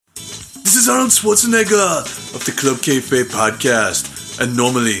is Arnold Schwarzenegger of the Club Kayfabe podcast, and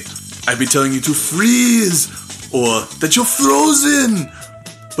normally I'd be telling you to freeze or that you're frozen.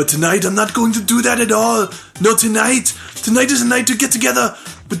 But tonight I'm not going to do that at all. No, tonight is a night to get together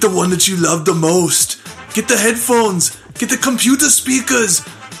with the one that you love the most. Get the headphones, get the computer speakers,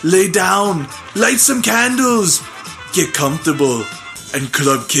 lay down, light some candles, get comfortable, and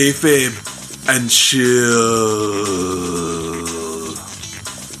Club Kayfabe and chill.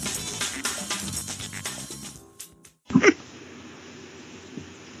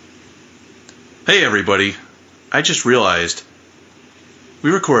 Hey everybody, I just realized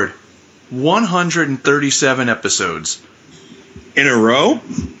we record 137 episodes. In a row?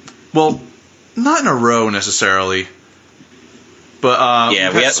 Well, not in a row necessarily, but we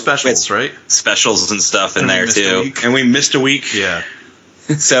had specials, right? Specials and stuff in there too. And we missed a week. Yeah.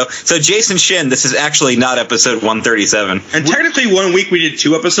 So Jason Shin, this is actually not episode 137. And technically 1 week we did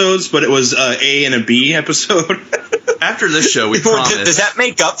 2 episodes, but it was A and a B episode. After this show, we promised. Does that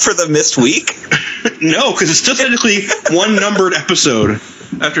make up for the missed week? No, because it's still technically one numbered episode.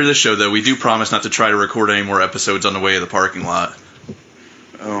 After this show, though, we do promise not to try to record any more episodes on the way to the parking lot.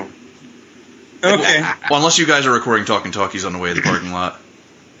 Oh. Okay. Well, unless you guys are recording Talking Talkies on the way to the parking lot.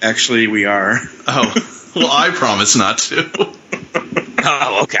 Actually, we are. Oh. Well, I promise not to.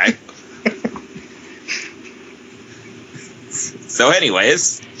 Oh, okay. So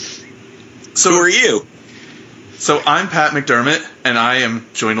anyways, who are you? So I'm Pat McDermott, and I am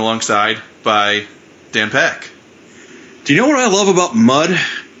joined alongside by Dan Peck. Do you know what I love about mud?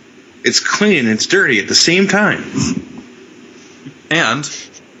 It's clean and it's dirty at the same time. And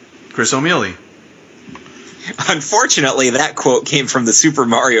Chris O'Mealy. Unfortunately, that quote came from the Super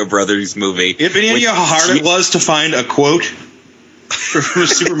Mario Brothers movie. If any idea how hard it was to find a quote from a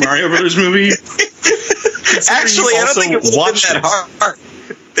Super Mario Brothers movie? Actually, I don't think it was that hard.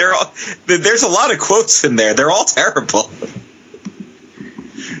 There's a lot of quotes in there. They're all terrible.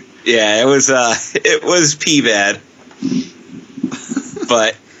 Yeah, it was pee bad,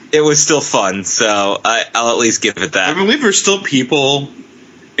 but it was still fun. So I'll at least give it that. I believe there's still people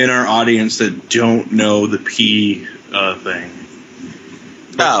in our audience that don't know the pee thing.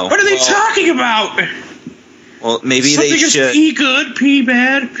 Oh, what are they talking about? Well, maybe something they should. Is pee good, pee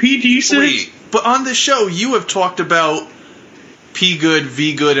bad, pee decent. Wait, but on the show you have talked about P good,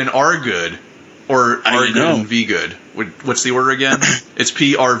 V good, and R good, or R good and V good. What's the order again? It's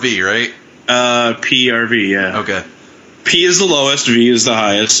PRV, right? PRV, yeah. Okay. P is the lowest, V is the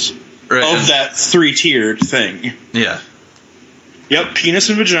highest of that 3-tiered thing. Yeah. Yep, penis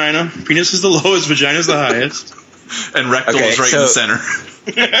and vagina. Penis is the lowest, vagina is the highest. And rectal is right in the center.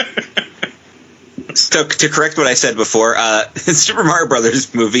 So to correct what I said before, Super Mario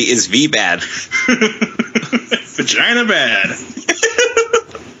Brothers movie is V bad. Vagina bad.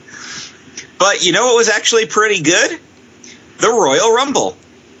 But you know what was actually pretty good? The Royal Rumble.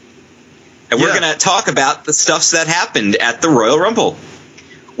 And we're going to talk about the stuffs that happened at the Royal Rumble.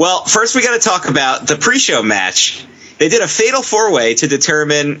 Well, first we got to talk about the pre-show match. They did a fatal 4-way to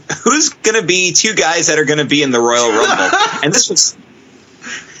determine who's going to be 2 guys that are going to be in the Royal Rumble. And this was...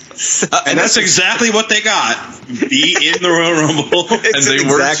 and that's exactly what they got. Be in the Royal Rumble. And they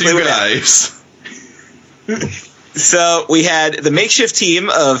were 2 guys. So we had the makeshift team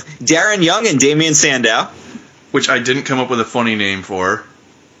of Darren Young and Damian Sandow. Which I didn't come up with a funny name for.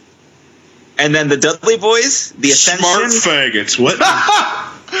 And then the Dudley Boys, the Ascension. Smart faggots. What?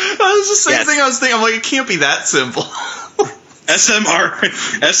 That was the same thing I was thinking. I'm like, it can't be that simple. SMRT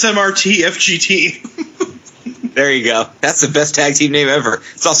FGT. There you go. That's the best tag team name ever.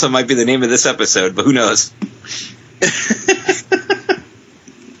 It also might be the name of this episode, but who knows?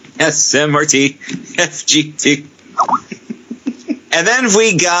 SMRT FGT. And then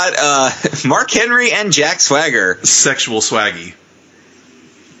we got Mark Henry and Jack Swagger. Sexual swaggy.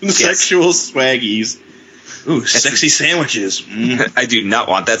 Yes. Sexual swaggies. Ooh, sexy sandwiches. I do not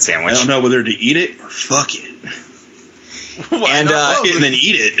want that sandwich. I don't know whether to eat it or fuck it. And then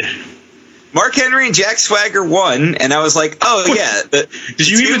eat it. Mark Henry and Jack Swagger won, and I was like, "Oh yeah." Did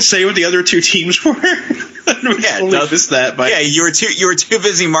you even say what the other 2 teams were? Yeah, missed that. Yeah, you were too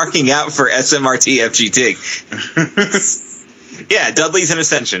busy marking out for SMRT FGT. Yeah, Dudley's an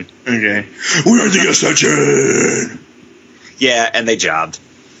Ascension. Okay, we are the Ascension. Yeah, and they jobbed.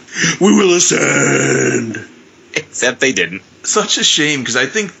 We will ascend. Except they didn't. Such a shame, because I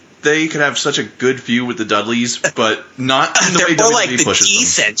think they could have such a good feud with the Dudleys, but not in the way They're more WWE like the pushes them.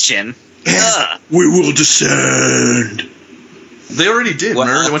 Ascension. We will descend. They already did. Well,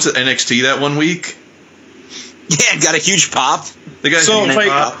 remember? They went to NXT that 1 week. Yeah, it got a huge pop. The guys So, and like,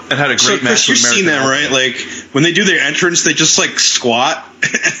 had a great So, match. Chris, you've with seen that, American right? Like, when they do their entrance, they just, like, squat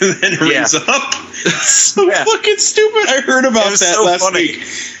and then raise up. It's so Yeah. fucking stupid. I heard about It was that so last funny. week.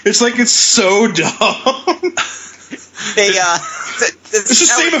 It's like, it's so dumb. They, It's the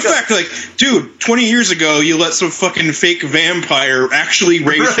same effect. Like, dude, 20 years ago, you let some fucking fake vampire actually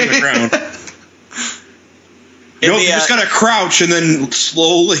raise from the ground. In Nope, the, you just gotta crouch and then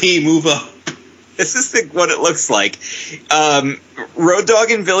slowly move up. This is what it looks like. Road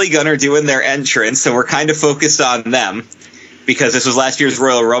Dogg and Billy Gunn are doing their entrance, and we're kind of focused on them because this was last year's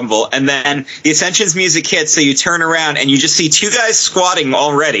Royal Rumble. And then the Ascension's music hits, so you turn around and you just see two guys squatting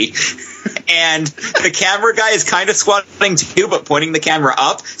already. And the camera guy is kind of squatting too, but pointing the camera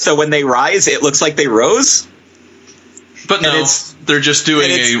up. So when they rise, it looks like they rose. But no, they're just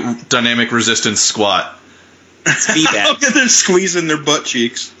doing and a dynamic resistance squat. Be that. They're squeezing their butt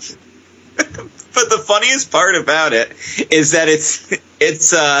cheeks. But the funniest part about it is that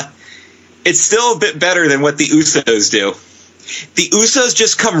it's still a bit better than what the Usos do. The Usos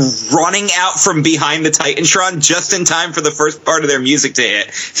just come running out from behind the Titantron just in time for the first part of their music to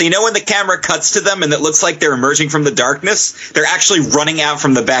hit. So you know when the camera cuts to them and it looks like they're emerging from the darkness, they're actually running out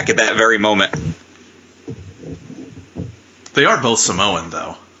from the back at that very moment. They are both Samoan,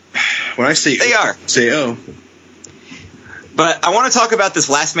 though. When I say They are. say oh. But I want to talk about this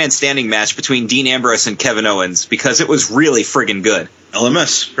last man standing match between Dean Ambrose and Kevin Owens because it was really friggin' good.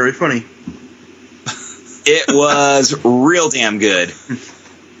 LMS, very funny. It was real damn good.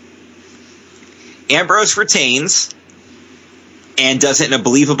 Ambrose retains and does it in a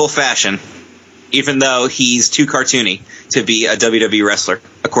believable fashion, even though he's too cartoony to be a WWE wrestler,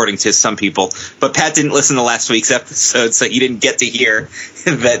 according to some people. But Pat didn't listen to last week's episode, so he didn't get to hear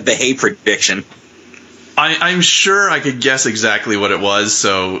the hay prediction. I'm sure I could guess exactly what it was,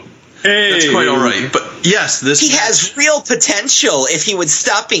 so Hey, that's quite all right. But yes, this He has real potential if he would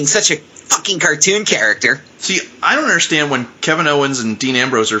stop being such a fucking cartoon character. See, I don't understand when Kevin Owens and Dean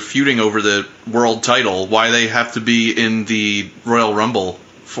Ambrose are feuding over the world title, why they have to be in the Royal Rumble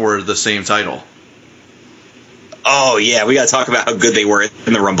for the same title. Oh, yeah, we got to talk about how good they were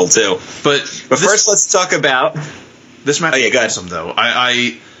in the Rumble, too. But First, let's talk about... this match go was ahead. awesome, though.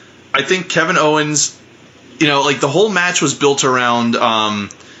 I think Kevin Owens, like the whole match was built around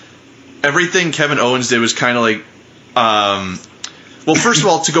everything Kevin Owens did was kind of like... well, first of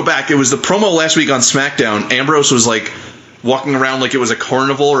all, to go back, it was the promo last week on SmackDown. Ambrose was like walking around like it was a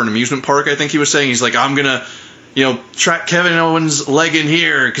carnival or an amusement park, I think he was saying. He's like, I'm going to... trap Kevin Owens' leg in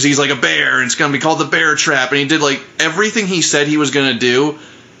here because he's like a bear and it's going to be called the bear trap. And he did like everything he said he was going to do,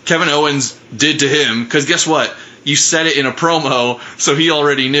 Kevin Owens did to him because guess what? You said it in a promo, so he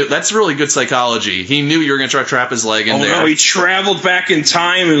already knew. That's really good psychology. He knew you were going to try to trap his leg in there. no, he traveled back in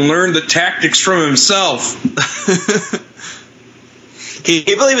time and learned the tactics from himself. Can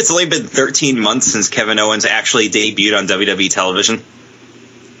you believe it's only been 13 months since Kevin Owens actually debuted on WWE television?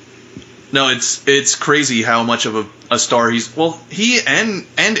 No, it's crazy how much of a star he's... Well, he and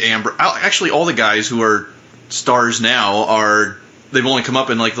Amber... Actually, all the guys who are stars now are... They've only come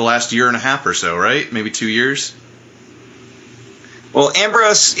up in like the last year and a half or so, right? Maybe 2 years? Well,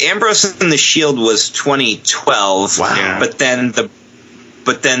 Ambrose in the Shield was 2012. Wow. Yeah. But then the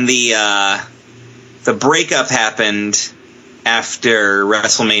breakup happened after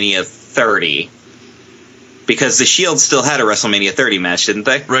WrestleMania 30. Because the Shield still had a WrestleMania 30 match, didn't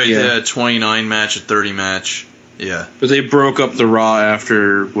they? Right, Yeah. they had a 29 match, a 30 match. Yeah. But they broke up the Raw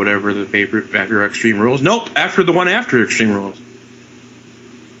after whatever the paper after Extreme Rules. Nope, after the one after Extreme Rules.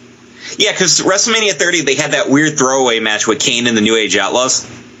 Yeah, because WrestleMania 30, they had that weird throwaway match with Kane and the New Age Outlaws.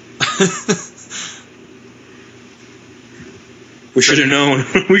 We should have known.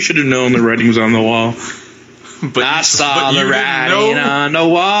 We should have known the writing was on the wall. But I saw but the you didn't writing know? on the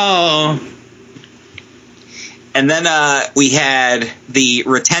wall. And then we had the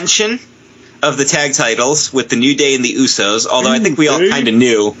retention of the tag titles with the New Day and the Usos, although I think we all kind of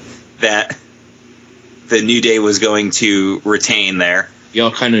knew that the New Day was going to retain there. Y'all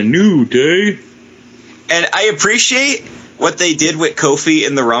kind of knew, Dave. And I appreciate what they did with Kofi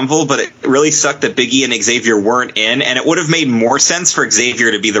in the Rumble, but it really sucked that Big E and Xavier weren't in, and it would have made more sense for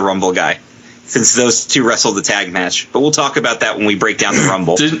Xavier to be the Rumble guy, since those two wrestled the tag match. But we'll talk about that when we break down the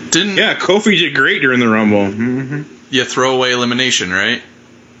Rumble. Didn't Yeah, Kofi did great during the Rumble. Mm-hmm. you throw away elimination, right?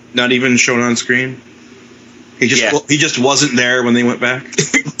 Not even shown on screen. He just wasn't there when they went back.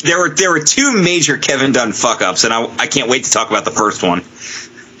 There were two major Kevin Dunn fuck-ups, and I can't wait to talk about the first one.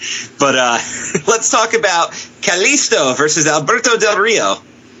 But let's talk about Kalisto versus Alberto Del Rio,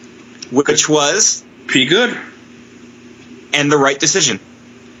 which was... Pretty good. and the right decision.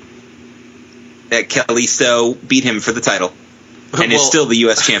 that Kalisto beat him for the title and is still the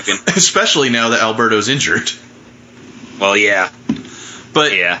U.S. champion. Especially now that Alberto's injured. Well, yeah.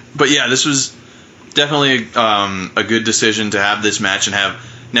 But yeah, this was definitely a good decision to have this match and have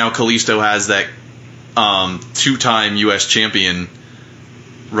now Kalisto has that 2-time U.S. champion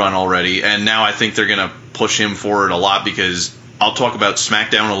run already, and now I think they're going to push him forward a lot because I'll talk about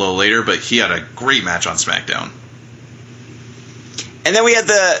SmackDown a little later, but he had a great match on SmackDown. And then we had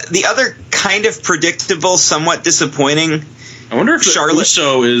the other kind of predictable, somewhat disappointing. I wonder if Charlotte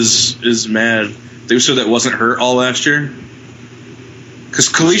Uso is mad. The Uso that wasn't hurt all last year. Because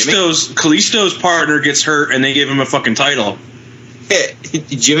Kalisto's partner gets hurt and they give him a fucking title.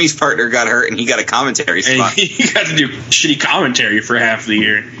 Jimmy's partner got hurt and he got a commentary spot. And he got to do shitty commentary for half the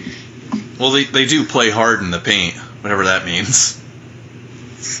year. Well, they do play hard in the paint, whatever that means.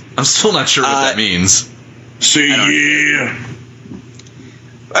 I'm still not sure what that means.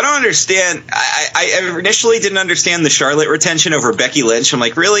 I don't understand. I initially didn't understand the Charlotte retention over Becky Lynch. I'm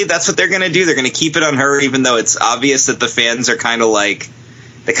like, really? That's what they're going to do? They're going to keep it on her, even though it's obvious that the fans are kind of like,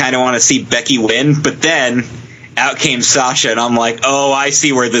 they kind of want to see Becky win. But then out came Sasha, and I'm like, oh, I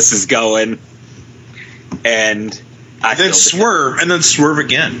see where this is going. And then swerve, and then swerve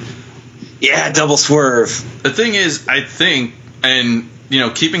again. Yeah, double swerve. The thing is, I think, and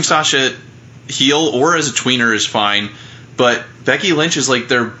keeping Sasha heel or as a tweener is fine, but Becky Lynch is like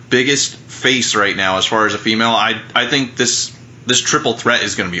their biggest face right now as far as a female. I think this triple threat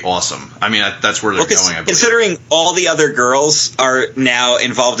is going to be awesome. I mean, that's where they're going. I believe. Considering all the other girls are now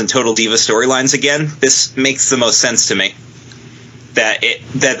involved in Total Diva storylines again, this makes the most sense to me. That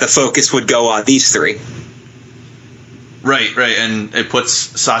the focus would go on these three. Right, and it puts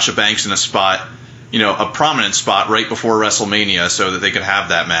Sasha Banks in a spot, a prominent spot right before WrestleMania, so that they could have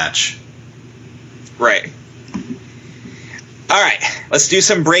that match. Right. All right, let's do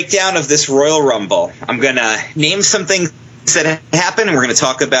some breakdown of this Royal Rumble. I'm going to name some things that happened, and we're going to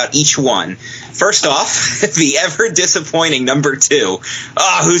talk about each one. First off, the ever-disappointing number 2.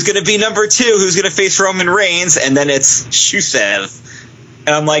 Who's going to be number 2? Who's going to face Roman Reigns? And then it's Rusev.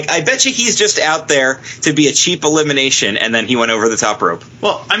 And I'm like, I bet you he's just out there to be a cheap elimination, and then he went over the top rope.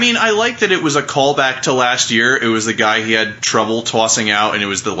 Well, I mean, I like that it was a callback to last year. It was the guy he had trouble tossing out, and it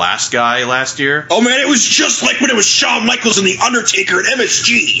was the last guy last year. Oh, man, it was just like when it was Shawn Michaels and The Undertaker at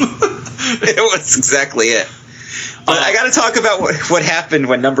MSG. It was exactly it. But I got to talk about what happened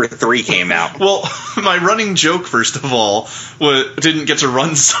when number 3 came out. Well, my running joke, first of all, didn't get to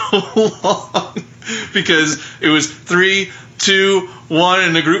run so long because it was 3, 2, 1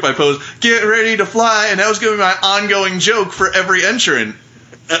 in the group I posed, get ready to fly, and that was going to be my ongoing joke for every entrant.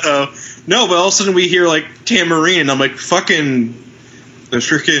 No, but all of a sudden we hear like Tambourine, and I'm like, fucking the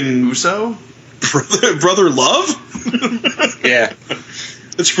freaking Uso? Brother Love? Yeah.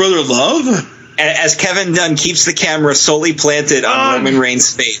 It's Brother Love? As Kevin Dunn keeps the camera solely planted on Roman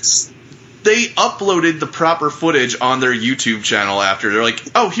Reigns' face. They uploaded the proper footage on their YouTube channel after. They're like,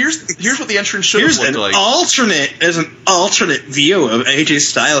 oh, here's what the entrance should have looked like. There's an alternate view of AJ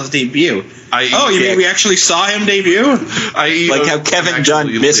Styles' debut. You mean we actually saw him debut? Like how Kevin Dunn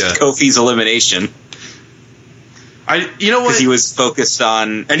missed Kofi's elimination. You know what? Because he was focused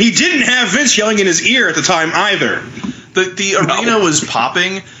on... And he didn't have Vince yelling in his ear at the time either. The arena was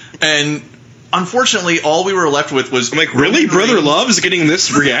popping, and... Unfortunately, all we were left with was... I'm like, really? Brother Love is getting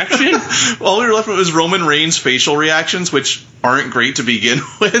this reaction? All we were left with was Roman Reigns' facial reactions, which aren't great to begin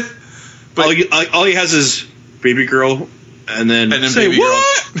with. But all he has is baby girl, and then say baby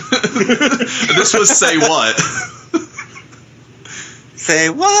what? Girl. This was say what? Say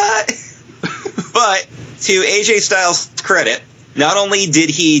what? But to AJ Styles' credit, not only did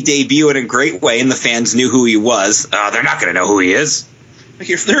he debut in a great way and the fans knew who he was, they're not going to know who he is.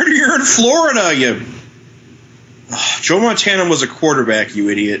 You're in Florida, Joe Montana was a quarterback, you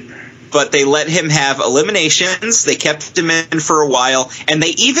idiot. But they let him have eliminations. They kept him in for a while, and they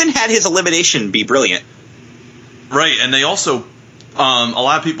even had his elimination be brilliant. Right, and they also, a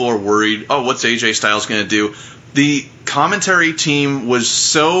lot of people are worried, what's AJ Styles going to do? The commentary team was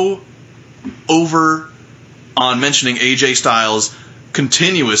so over on mentioning AJ Styles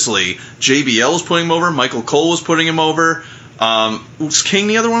continuously. JBL was putting him over, Michael Cole was putting him over. Was King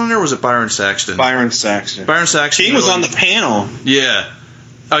the other one in there, or was it Byron Saxton? Byron Saxton. King was on the panel. Yeah.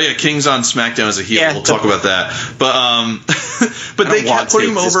 Oh, yeah, King's on SmackDown as a heel. Yeah, we'll talk about that. But they kept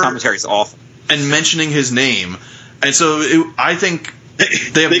putting him over. His commentary's awful. And mentioning his name. And so I think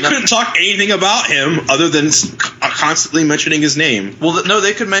they couldn't talk anything about him other than constantly mentioning his name. Well, no,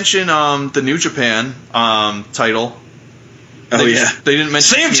 they could mention the New Japan title. Oh, yeah. They didn't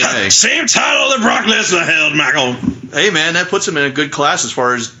mention same title that Brock Lesnar held, Michael. Hey, man, that puts him in a good class as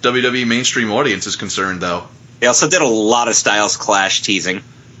far as WWE mainstream audience is concerned, though. They also did a lot of Styles Clash teasing.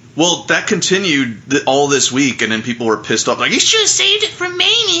 Well, that continued all this week, and then people were pissed off, like, you should have saved it for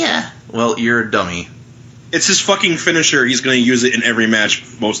Mania. Well, you're a dummy. It's his fucking finisher. He's going to use it in every match,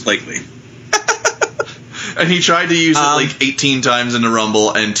 most likely. And he tried to use it like 18 times in the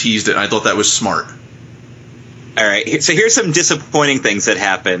Rumble and teased it. I thought that was smart. All right, so here's some disappointing things that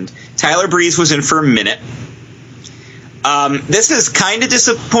happened. Tyler Breeze was in for a minute. This is kind of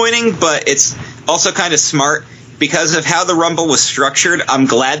disappointing, but it's also kind of smart. Because of how the Rumble was structured, I'm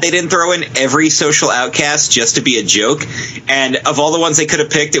glad they didn't throw in every social outcast just to be a joke. And of all the ones they could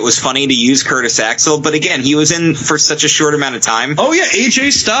have picked, it was funny to use Curtis Axel. But again, he was in for such a short amount of time. Oh, yeah,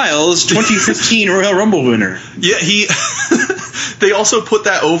 AJ Styles, 2015 Royal Rumble winner. Yeah, they also put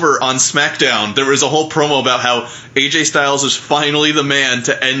that over on SmackDown. There was a whole promo about how AJ Styles is finally the man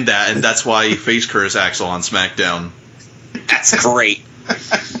to end that, and that's why he faced Curtis Axel on SmackDown. That's great.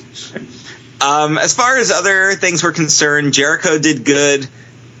 As far as other things were concerned, Jericho did good.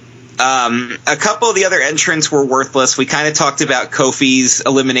 A couple of the other entrants were worthless. We kind of talked about Kofi's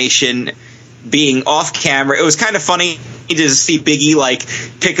elimination being off camera. It was kind of funny to see Big E like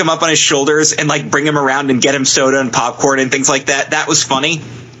pick him up on his shoulders and like bring him around and get him soda and popcorn and things like that. That was funny.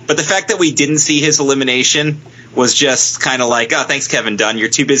 But the fact that we didn't see his elimination was just kind of like, oh, thanks, Kevin Dunn. You're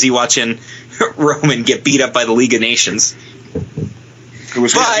too busy watching Roman get beat up by the League of Nations. It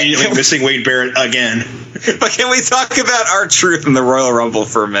was missing Wade Barrett again. But can we talk about R-Truth in the Royal Rumble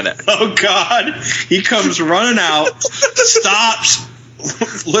for a minute? Oh, God. He comes running out, stops,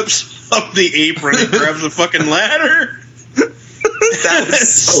 flips up the apron, and grabs the fucking ladder. That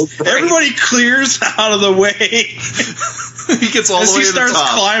was so great. Everybody clears out of the way. He gets all the way to the top. He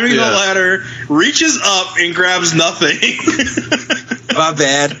starts climbing the ladder, reaches up, and grabs nothing. My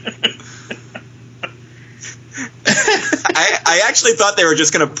bad. I actually thought they were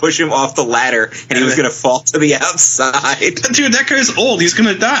just going to push him off the ladder and he was going to fall to the outside. Dude, that guy's old. He's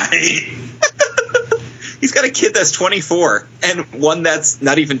going to die. He's got a kid that's 24 and one that's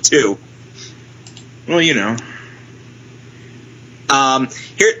not even 2. Well, you know.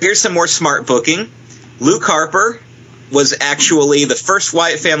 Here's some more smart booking. Luke Harper was actually the first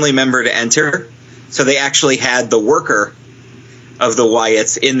Wyatt family member to enter, so they actually had the worker of the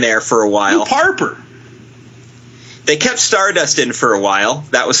Wyatts in there for a while. Luke Harper. They kept Stardust in for a while.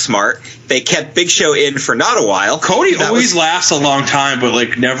 That was smart. They kept Big Show in for not a while. Cody always lasts a long time, but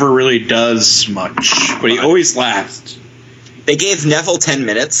like never really does much. But he always lasts. They gave Neville 10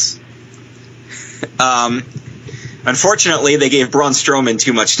 minutes. Unfortunately, they gave Braun Strowman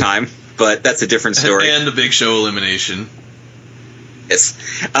too much time, but that's a different story. And the Big Show elimination. Yes.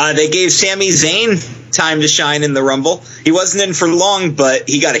 They gave Sami Zayn time to shine in the Rumble. He wasn't in for long, but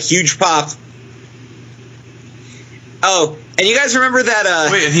he got a huge pop. Oh, and you guys remember that...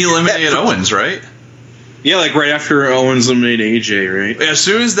 Wait, and he eliminated Owens, right? Yeah, like right after Owens eliminated AJ, right? As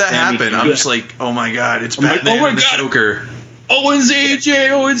soon as that happened, I'm just like, oh my God, it's Batman and the Joker. Owens,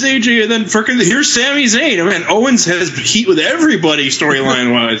 AJ, and then freaking here's Sami Zayn. I mean, Owens has heat with everybody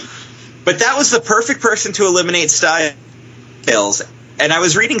storyline-wise. But that was the perfect person to eliminate Styles. And I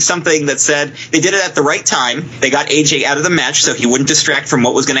was reading something that said they did it at the right time. They got AJ out of the match so he wouldn't distract from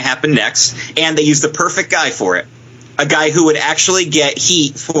what was going to happen next. And they used the perfect guy for it. A guy who would actually get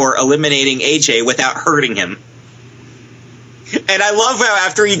heat for eliminating AJ without hurting him. And I love how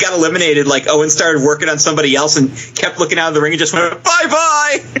after he got eliminated, like Owen started working on somebody else and kept looking out of the ring and just went,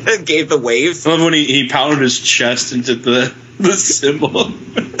 bye-bye, and gave the wave. I love when he pounded his chest into the symbol.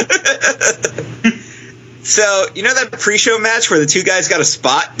 So, you know that pre-show match where the two guys got a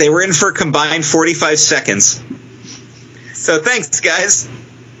spot? They were in for a combined 45 seconds. So thanks, guys.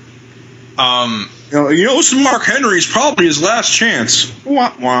 You know, Mark Henry's probably his last chance.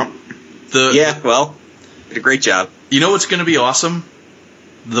 Womp womp. Yeah, well, did a great job. You know what's going to be awesome?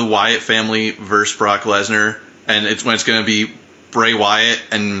 The Wyatt family versus Brock Lesnar, and it's when it's going to be Bray Wyatt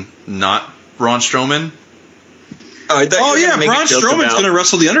and not Braun Strowman. Oh yeah, Braun Strowman's going to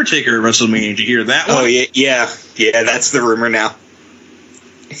wrestle The Undertaker at WrestleMania. Did you hear that one? Oh, yeah, that's the rumor now.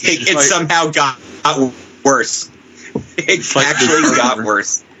 It somehow got worse. It actually got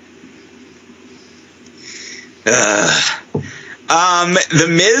worse. The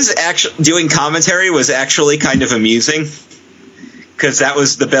Miz actually doing commentary was actually kind of amusing because that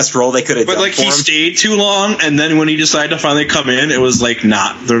was the best role they could have done. But like for he him. stayed too long, and then when he decided to finally come in, it was like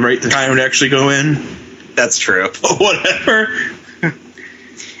not the right time to actually go in. That's true. Whatever.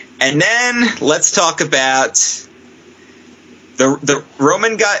 And then let's talk about the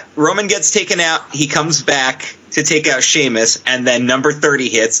Roman gets taken out. He comes back. to take out Sheamus, and then number 30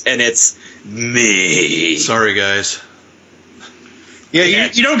 hits, and it's me. Sorry, guys. Yeah,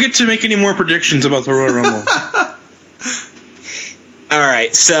 you don't get to make any more predictions about the Royal Rumble. All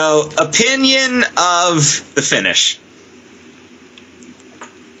right, so opinion of the finish.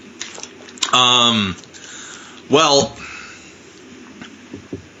 Well,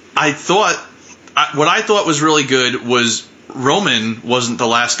 what I thought was really good was Roman wasn't the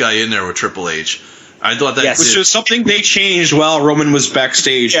last guy in there with Triple H. I thought that, which was something they changed while Roman was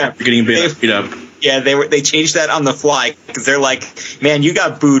backstage getting beat up. Yeah, they changed that on the fly because they're like, man, you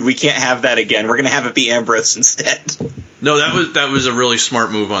got booed. We can't have that again. We're gonna have it be Ambrose instead. No, that was a really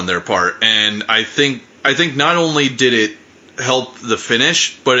smart move on their part, and I think not only did it help the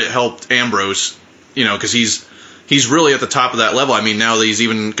finish, but it helped Ambrose, because he's really at the top of that level. I mean, now that he's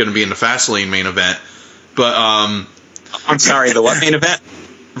even going to be in the Fastlane main event. But I'm sorry, the what main event?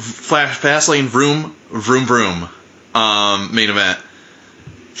 Fastlane Vroom Vroom Vroom main event.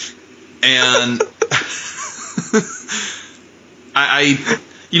 And I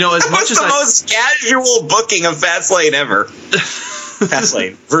as much as the most casual booking of Fastlane ever.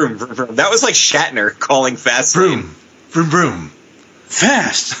 Fastlane, vroom, vroom, vroom. That was like Shatner calling Fastlane. Vroom, vroom, vroom.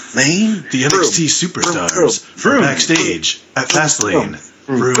 Fast lane. The NXT superstars vroom, backstage at Fastlane.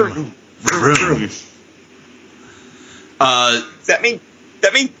 Vroom, vroom, vroom. Does that mean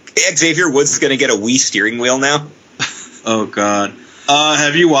Xavier Woods is going to get a Wii steering wheel now? Oh God.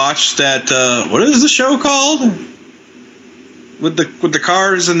 Have you watched that? What is the show called? With the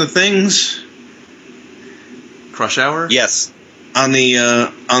cars and the things. Crush Hour? Yes. On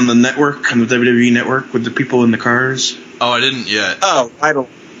the network, on the WWE network, with the people in the cars. Oh, I didn't yet. Oh,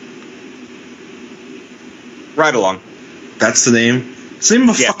 Ride Along. That's the name. It's the name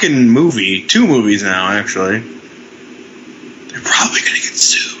of a fucking movie. 2 movies now, actually. They're probably gonna get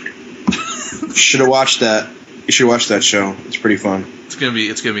sued. You should have watched that. You should watch that show. It's pretty fun. It's gonna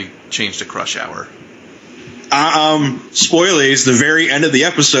be changed to Crush Hour. Spoilers. The very end of the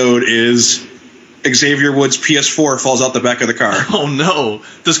episode is Xavier Woods' PS4 falls out the back of the car. Oh no!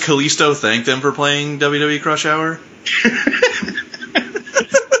 Does Kalisto thank them for playing WWE Crush Hour?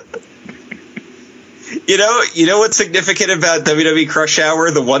 You know what's significant about WWE Crush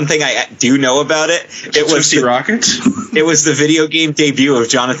Hour? The one thing I do know about it was Twisty Rockets. It was the video game debut of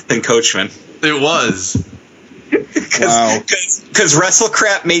Jonathan Coachman. It was. Wow. Because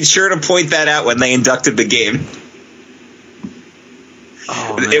WrestleCrap made sure to point that out when they inducted the game.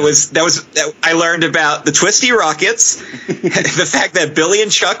 Oh, man. I learned about the Twisty Rockets, the fact that Billy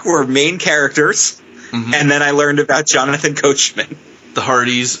and Chuck were main characters, and then I learned about Jonathan Coachman. The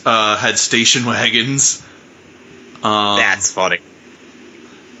Hardys had station wagons. That's funny.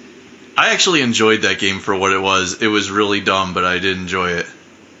 I actually enjoyed that game for what it was. It was really dumb, but I did enjoy it.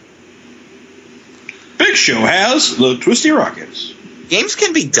 Big Show has the Twisty Rockets. Games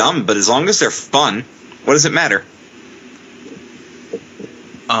can be dumb, but as long as they're fun, what does it matter?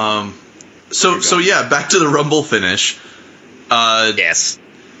 So yeah, back to the Rumble finish. Yes.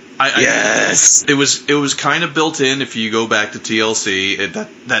 Yes. It was kind of built in if you go back to TLC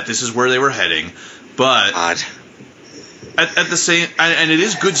that this is where they were heading, but at the same and it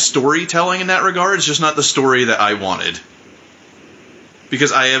is good storytelling in that regard. It's just not the story that I wanted,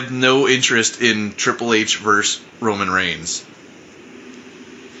 because I have no interest in Triple H versus Roman Reigns.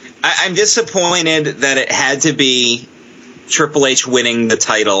 I'm disappointed that it had to be Triple H winning the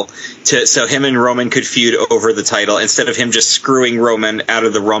title so him and Roman could feud over the title instead of him just screwing Roman out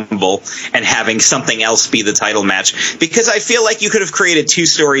of the Rumble and having something else be the title match, because I feel like you could have created 2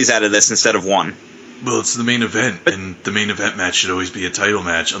 stories out of this instead of 1. Well, it's the main event, and the main event match should always be a title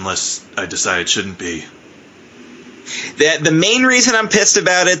match unless I decide it shouldn't be. The main reason I'm pissed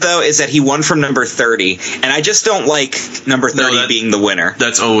about it, though, is that he won from number 30, and I just don't like number 30 being the winner.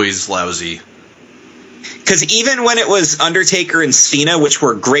 That's always lousy. Because even when it was Undertaker and Cena, which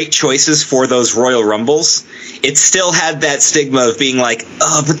were great choices for those Royal Rumbles, it still had that stigma of being like,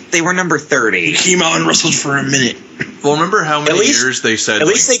 oh, but they were number 30. He came out and wrestled for a minute. Well, remember how many years they said... At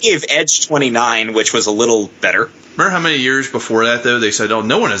least they gave Edge 29, which was a little better. Remember how many years before that, though, they said, oh,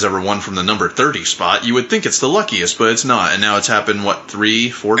 no one has ever won from the number 30 spot. You would think it's the luckiest, but it's not. And now it's happened, 3,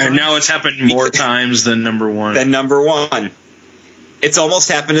 4 times? And now it's happened more times than number 1. Than number 1. It's almost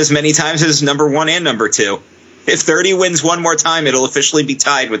happened as many times as number 1 and number 2. If 30 wins one more time, it'll officially be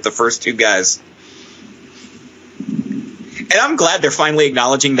tied with the first 2 guys. And I'm glad they're finally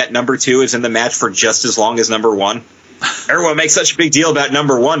acknowledging that number 2 is in the match for just as long as number 1. Everyone makes such a big deal about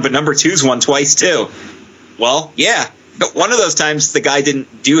number 1, but number 2's won twice too. Well, yeah. One of those times the guy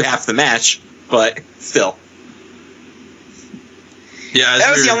didn't do half the match, but still. Yeah,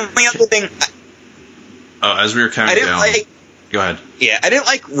 that was the only other thing. As we were counting down. Go ahead. Yeah, I didn't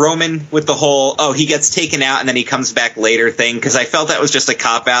like Roman with the whole, he gets taken out and then he comes back later thing, because I felt that was just a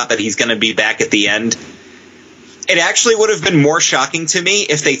cop-out that he's going to be back at the end. It actually would have been more shocking to me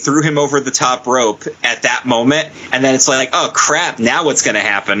if they threw him over the top rope at that moment, and then it's like, oh crap, now what's going to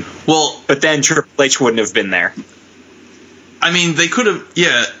happen? Well, but then Triple H wouldn't have been there. I mean, they could have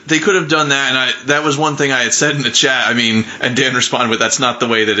done that, and that was one thing I had said in the chat. I mean, and Dan responded with, "That's not the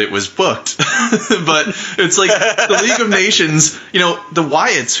way that it was booked." But it's like the League of Nations, the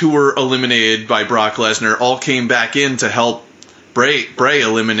Wyatts, who were eliminated by Brock Lesnar, all came back in to help Bray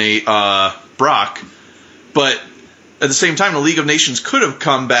eliminate Brock. But at the same time, the League of Nations could have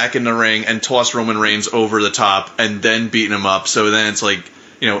come back in the ring and tossed Roman Reigns over the top and then beaten him up. So then it's like,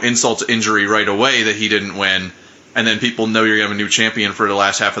 insult to injury right away that he didn't win. And then people know you're going to have a new champion for the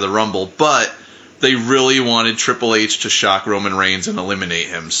last half of the Rumble. But they really wanted Triple H to shock Roman Reigns and eliminate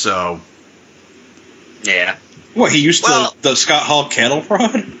him, so... Yeah. What, he used the Scott Hall cattle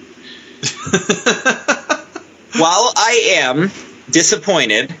prod? While I am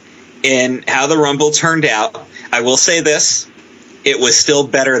disappointed in how the Rumble turned out, I will say this. It was still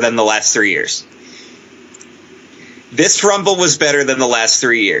better than the last 3 years. This Rumble was better than the last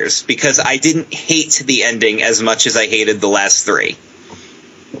 3 years because I didn't hate the ending as much as I hated the last 3.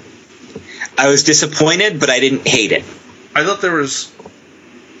 I was disappointed, but I didn't hate it. I thought there was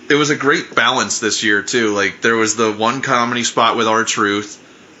a great balance this year, too. Like, there was the one comedy spot with R-Truth.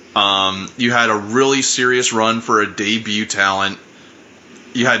 You had a really serious run for a debut talent.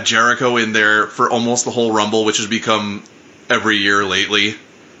 You had Jericho in there for almost the whole Rumble, which has become every year lately.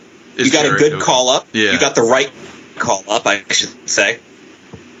 You got Jericho. A good call-up. Yeah. You got the right call-up, I should say.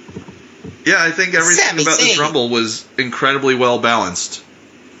 Yeah, I think everything about this Rumble was incredibly well-balanced.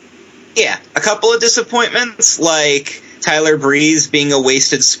 Yeah, a couple of disappointments, like Tyler Breeze being a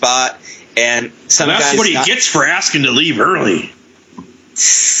wasted spot, and some guys... That's what he gets for asking to leave early.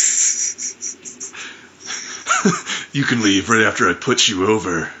 You can leave right after I put you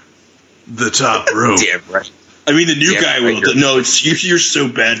over the top rope. Damn right. I mean, the new guy will. No, you're so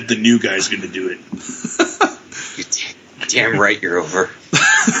bad, the new guy's going to do it. Damn right you're over.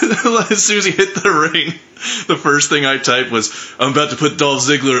 As soon as he hit the ring, the first thing I typed was, I'm about to put Dolph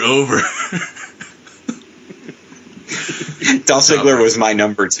Ziggler over. Dolph Ziggler was my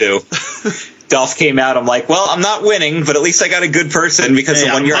number 2. Dolph came out, I'm like, well, I'm not winning, but at least I got a good person, because the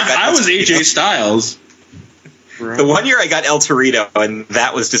one year I was AJ Styles. The one year I got El Torito, and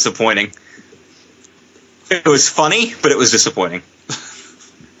that was disappointing. It was funny, but it was disappointing.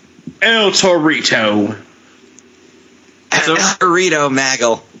 El Torito. So, Torito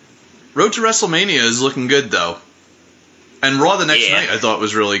Maggle. Road to WrestleMania is looking good, though. And Raw the next night I thought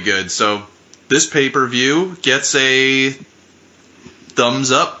was really good. So this pay-per-view gets a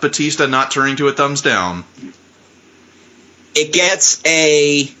thumbs up, Batista not turning to a thumbs down. It gets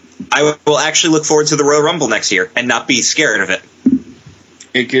a... I will actually look forward to the Royal Rumble next year and not be scared of it.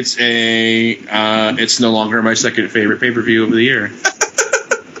 It gets a... it's no longer my second favorite pay-per-view of the year.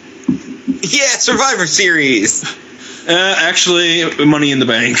 Yeah, Survivor Series! Actually, Money in the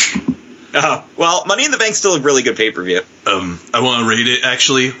Bank. Oh, well, Money in the Bank's still a really good pay-per-view. I want to rate it,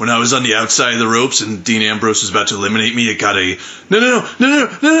 actually. When I was on the outside of the ropes and Dean Ambrose was about to eliminate me, it got a, no,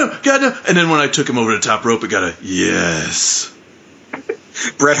 God, no. And then when I took him over the top rope, it got a, yes.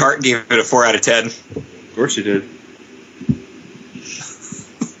 Bret Hart gave it a 4 out of 10. Of course he did.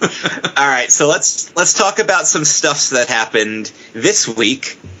 All right, so let's talk about some stuff that happened this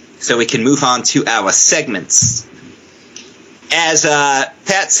week so we can move on to our segments. As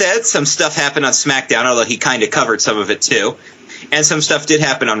Pat said, some stuff happened on SmackDown, although he kind of covered some of it too. And some stuff did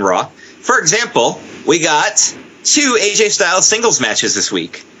happen on Raw. For example, we got 2 AJ Styles singles matches this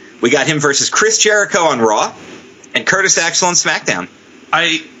week. We got him versus Chris Jericho on Raw and Curtis Axel on SmackDown.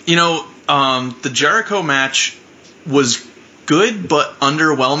 The Jericho match was good but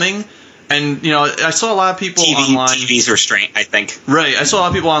underwhelming. And, I saw a lot of people online... TV's restraint, I think. Right. I saw a lot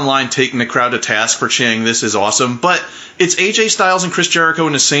of people online taking the crowd to task for chanting, this is awesome. But it's AJ Styles and Chris Jericho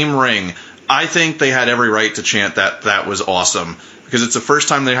in the same ring. I think they had every right to chant that was awesome. Because it's the first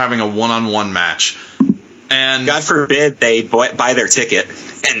time they're having a one-on-one match. And God forbid they buy their ticket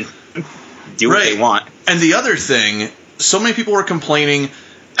and do what they want. And the other thing, so many people were complaining...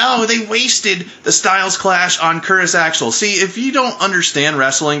 Oh, they wasted the Styles Clash on Curtis Axel. See, if you don't understand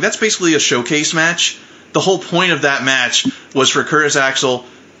wrestling, that's basically a showcase match. The whole point of that match was for Curtis Axel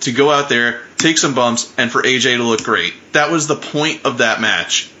to go out there, take some bumps, and for AJ to look great. That was the point of that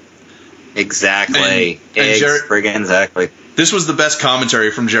match. Exactly. Exactly. This was the best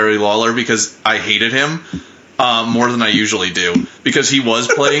commentary from Jerry Lawler because I hated him more than I usually do. Because he was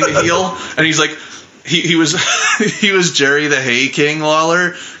playing the heel, and he's like, he was he was Jerry the Hay King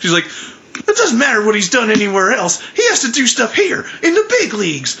Lawler. She's like, it doesn't matter what he's done anywhere else. He has to do stuff here in the big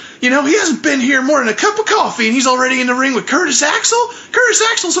leagues. You know, he hasn't been here more than a cup of coffee, and he's already in the ring with Curtis Axel. Curtis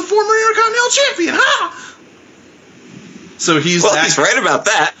Axel's a former Intercontinental Champion, huh? So he's he's right about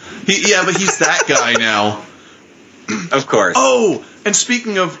that. But he's that guy now. Of course. Oh, and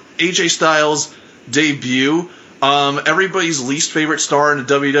speaking of AJ Styles' debut, everybody's least favorite star in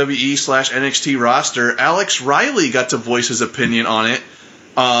the WWE/NXT roster, Alex Riley, got to voice his opinion on it,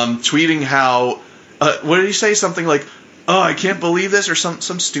 tweeting how, what did he say? Something like, oh, I can't believe this, or some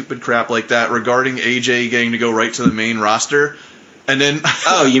stupid crap like that regarding AJ getting to go right to the main roster. And then,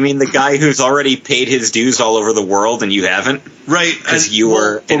 oh, you mean the guy who's already paid his dues all over the world and you haven't? Right. Because you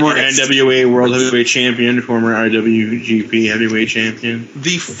were former NWA World Heavyweight Champion, former IWGP Heavyweight Champion.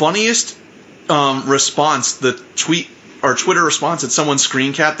 The funniest response, the tweet or Twitter response that someone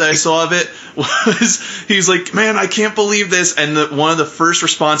screen capped that I saw of it was, he's like, man, I can't believe this. And one of the first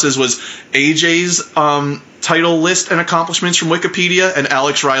responses was AJ's title list and accomplishments from Wikipedia, and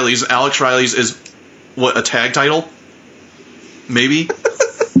Alex Riley's. Alex Riley's is what, a tag title? Maybe. And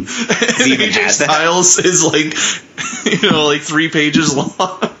AJ Styles is like 3 pages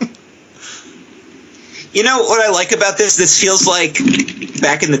long. You know what I like about this? This feels like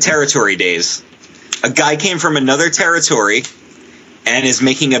back in the territory days. A guy came from another territory and is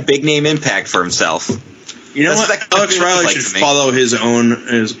making a big name impact for himself. You know what? Alex Riley should follow his own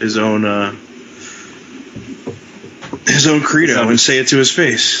credo and say it to his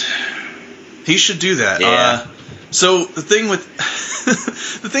face. He should do that. Yeah. So the thing with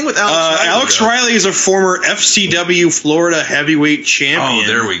Alex Riley is a former FCW Florida Heavyweight Champion. Oh,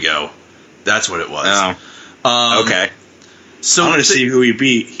 there we go. That's what it was. Oh. Okay. So I want to see who he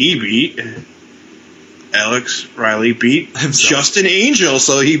beat. He beat Alex Riley beat himself. Justin Angel,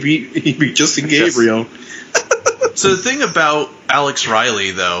 so he beat Justin Gabriel. So the thing about Alex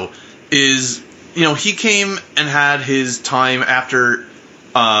Riley, though, is, you know, he came and had his time after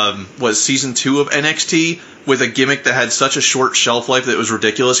season 2 of NXT with a gimmick that had such a short shelf life that it was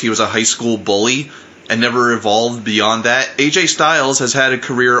ridiculous. He was a high school bully and never evolved beyond that. AJ Styles has had a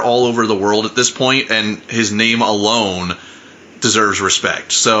career all over the world at this point, and his name alone deserves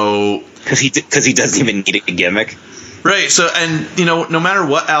respect. So because he doesn't even need a gimmick, right? So, and you know, no matter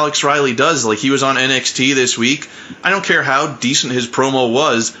what Alex Riley does, like he was on NXT this week, I don't care how decent his promo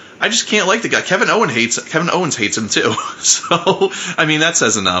was, I just can't like the guy. Kevin Owens hates him too. So I mean, that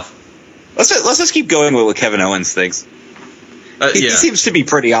says enough. Let's just keep going with what Kevin Owens thinks. He seems to be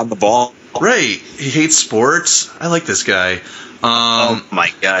pretty on the ball. Right. He hates sports. I like this guy. Oh my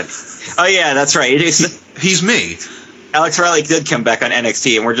god. Oh yeah, that's right. He's me. Alex Riley did come back on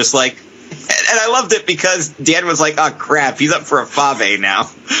NXT, and we're just like, and I loved it because Dan was like, oh crap, he's up for a Fave now.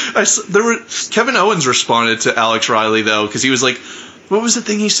 Kevin Owens responded to Alex Riley though, because he was like, what was the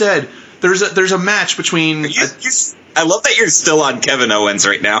thing he said? There's a match between. I love that you're still on Kevin Owens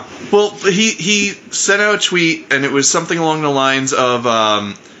right now. Well, he sent out a tweet, and it was something along the lines of,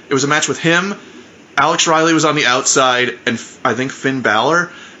 it was a match with him, Alex Riley was on the outside, and I think Finn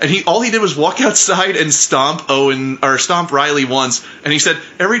Balor, and all he did was walk outside and stomp Riley once, and he said,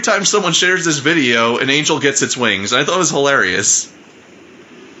 every time someone shares this video, an angel gets its wings. And I thought it was hilarious.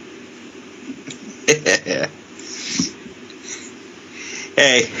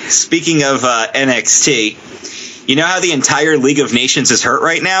 Hey, speaking of NXT, you know how the entire League of Nations is hurt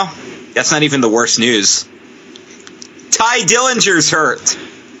right now? That's not even the worst news. Ty Dillinger's hurt.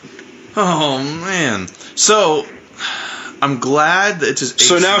 Oh, man. So, I'm glad that it's his ACL.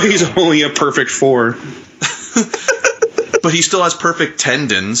 So now he's only a perfect 4. But he still has perfect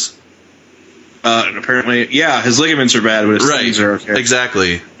tendons. Apparently, yeah, his ligaments are bad, but his tendons are okay.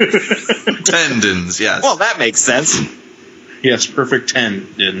 Exactly. Tendons, yes. Well, that makes sense. Yes, perfect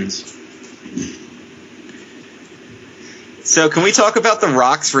tendons. So, can we talk about The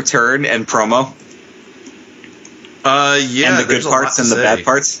Rock's return and promo? Yeah. And the good parts and the bad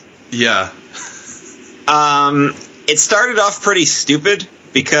parts? Yeah. It started off pretty stupid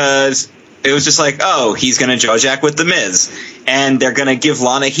because it was just like, oh, he's going to Jack with The Miz. And they're going to give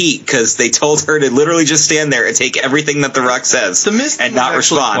Lana heat because they told her to literally just stand there and take everything that The Rock says The Miz and not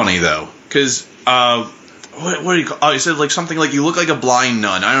respond. Funny, though, because what do you call? Oh, he said like something like, you look like a blind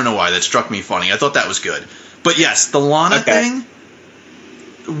nun. I don't know why. That struck me funny. I thought that was good. But yes, the Lana thing,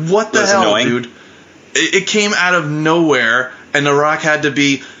 what the hell, annoying. Dude? It came out of nowhere, and The Rock had to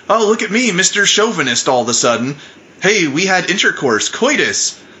be, oh, look at me, Mr. Chauvinist all of a sudden. Hey, we had intercourse,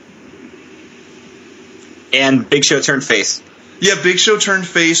 coitus. And Big Show turned face. Yeah, Big Show turned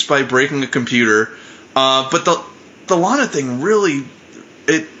face by breaking a computer. But the Lana thing really,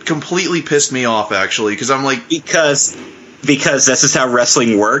 it completely pissed me off, actually, because I'm like... Because this is how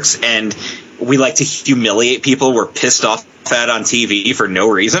wrestling works, and we like to humiliate people we're pissed off at on TV for no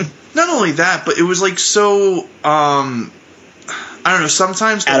reason. Not only that, but it was like so... I don't know,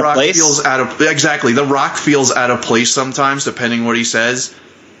 sometimes The Rock feels out of... Exactly, The Rock feels out of place sometimes, depending what he says.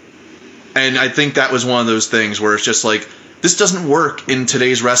 And I think that was one of those things where it's just like, this doesn't work in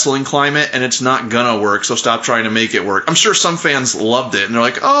today's wrestling climate, and it's not gonna work, so stop trying to make it work. I'm sure some fans loved it, and they're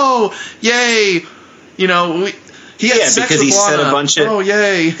like, oh, yay! You know, he had sex because with he Lana. said a bunch of... Oh,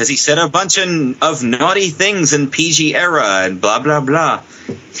 yay! Because he said a bunch of naughty things in PG era, and blah, blah, blah.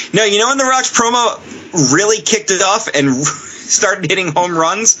 No, you know when The Rock's promo really kicked it off and started hitting home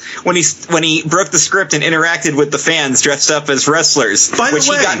runs? When he broke the script and interacted with the fans dressed up as wrestlers, which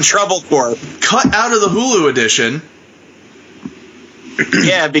he got in trouble for. Cut out of the Hulu edition.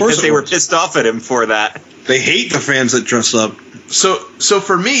 Yeah, because they were pissed off at him for that. They hate the fans that dress up. So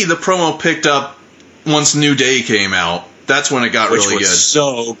for me, the promo picked up once New Day came out. That's when it got really good.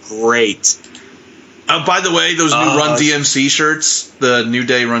 So great. By the way, those new Run DMC shirts, the New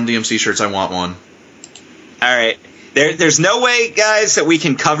Day Run DMC shirts, I want one. All right. There's no way, guys, that we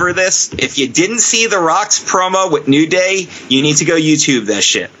can cover this. If you didn't see The Rock's promo with New Day, you need to go YouTube that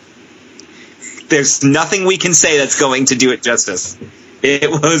shit. There's nothing we can say that's going to do it justice. It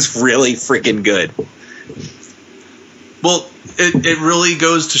was really freaking good. Well, it really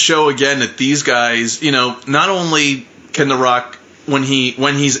goes to show again that these guys, you know, not only can The Rock when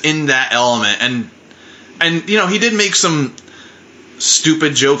he's in that element, and you know, he did make some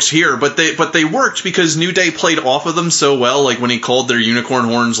stupid jokes here, but they worked because New Day played off of them so well. Like when he called their unicorn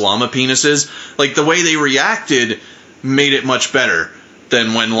horns llama penises, like the way they reacted made it much better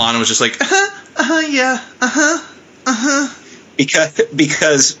than when Lana was just like,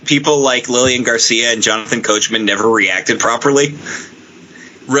 Because people like Lillian Garcia and Jonathan Coachman never reacted properly.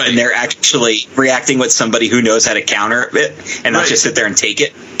 Right. And they're actually reacting with somebody who knows how to counter it and not just sit there and take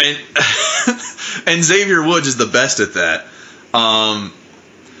it. And Xavier Woods is the best at that.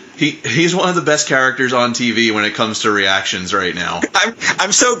 He's one of the best characters on TV when it comes to reactions right now.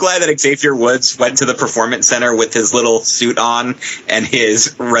 I'm so glad that Xavier Woods went to the Performance Center with his little suit on and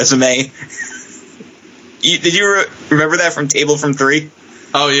his resume. Did you remember that from Table from 3?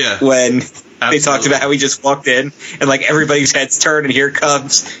 Oh, yeah. When they talked about how he just walked in and like everybody's heads turned and here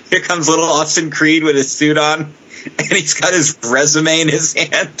comes little Austin Creed with his suit on and he's got his resume in his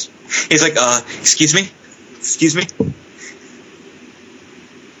hand. He's like, excuse me?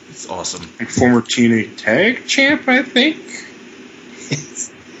 It's awesome. Former TNA Tag Champ, I think.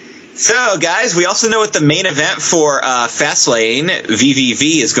 So, guys, we also know what the main event for Fastlane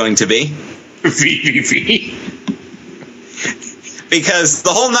VVV is going to be. VVV. Because the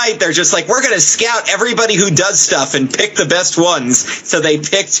whole night they're just like, we're going to scout everybody who does stuff and pick the best ones. So they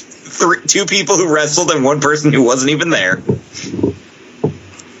picked 2 people who wrestled and 1 person who wasn't even there.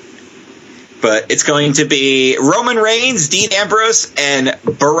 But it's going to be Roman Reigns, Dean Ambrose, and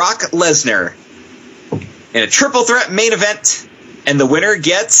Brock Lesnar in a triple threat main event. And the winner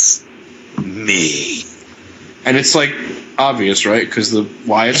gets me. And it's like obvious, right? Because the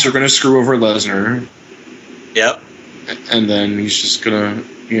Wyatts are going to screw over Lesnar. Yep. And then he's just going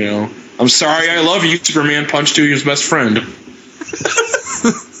to, you know, I'm sorry, I love you, Superman punched to his best friend.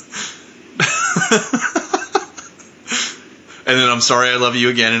 And then I'm sorry, I love you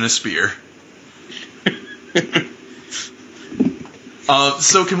again in a spear.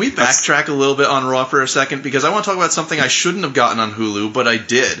 So can we backtrack a little bit on Raw for a second? Because I want to talk about something I shouldn't have gotten on Hulu, but I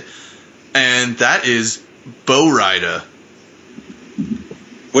did. And that is Bo Rida.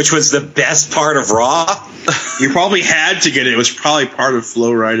 Which was the best part of Raw? You probably had to get it. It was probably part of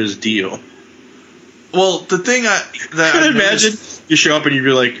Flo Rida's deal. Well, the thing that I imagine you show up and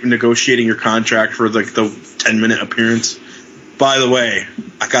you're like negotiating your contract for like the 10-minute appearance. By the way,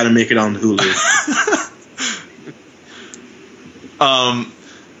 I got to make it on Hulu.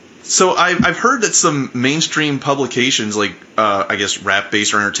 So I've heard that some mainstream publications, like I guess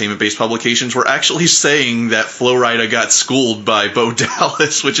rap-based or entertainment-based publications, were actually saying that Flo Rida got schooled by Bo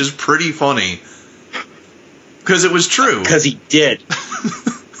Dallas, which is pretty funny. Because it was true. Because he did.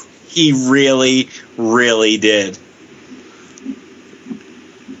 He really, really did.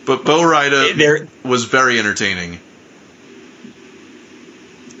 But Bo Rida was very entertaining.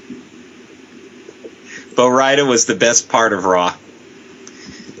 Bo Rida was the best part of Raw.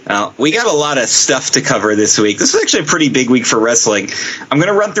 We got a lot of stuff to cover this week. This is actually a pretty big week for wrestling. I'm going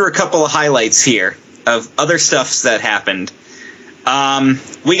to run through a couple of highlights here of other stuff that happened.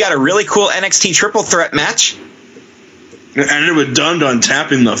 We got a really cool NXT triple threat match. And it was done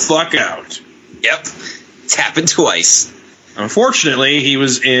tapping the fuck out. Yep. Tapping twice. Unfortunately, he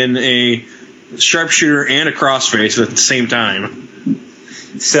was in a sharpshooter and a crossface at the same time.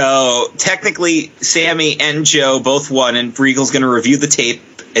 So technically, Sammy and Joe both won, and Regal's going to review the tape,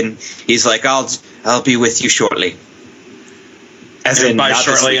 and he's like, "I'll be with you shortly." As and in, by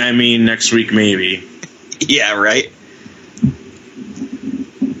shortly, I mean next week, maybe. Yeah, right.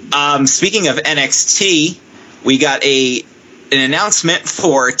 Speaking of NXT, we got an announcement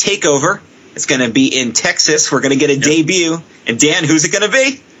for TakeOver. It's going to be in Texas. We're going to get a debut. And Dan, who's it going to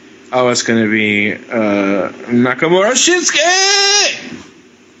be? Oh, it's going to be Nakamura Shinsuke!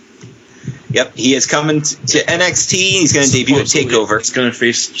 Yep, he is coming to NXT. He's going to debut at TakeOver. He's going to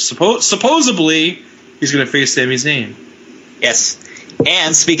face, supposedly, he's going to face Sami Zayn. Yes.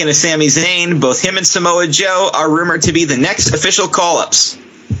 And speaking of Sami Zayn, both him and Samoa Joe are rumored to be the next official call-ups.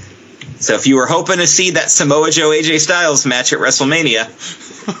 So if you were hoping to see that Samoa Joe AJ Styles match at WrestleMania,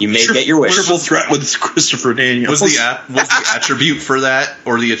 you may get your wish. Triple threat with Christopher Daniels. Was the attribute for that,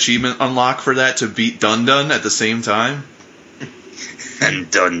 or the achievement unlock for that, to beat Dun Dun at the same time?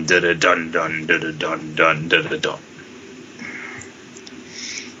 And dun dun dun dun dun dun dun dun dun.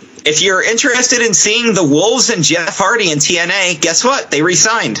 If you're interested in seeing the Wolves and Jeff Hardy in TNA, guess what? They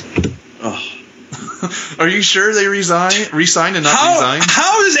re-signed. Oh. Are you sure they resigned and not resigned?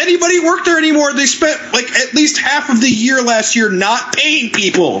 How does anybody work there anymore? They spent at least half of the year last year not paying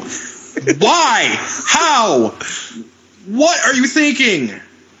people. Why? How? What are you thinking?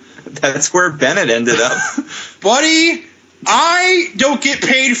 That's where Bennett ended up. Buddy, I don't get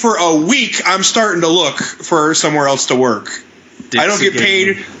paid for a week. I'm starting to look for somewhere else to work. I don't get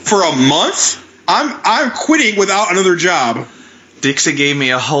paid for a month. I'm quitting without another job. Dixie gave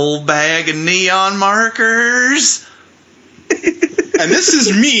me a whole bag of neon markers. And this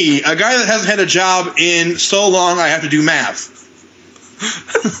is me, a guy that hasn't had a job in so long I have to do math.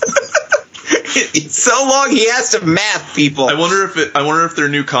 So long he has to math people. I wonder if their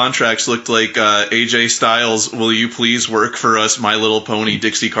new contracts looked like AJ Styles, "Will you please work for us, My Little Pony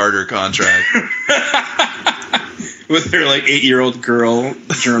Dixie Carter" contract. With their 8-year-old girl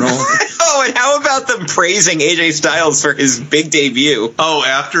journal. Oh, and how about them praising AJ Styles for his big debut? Oh,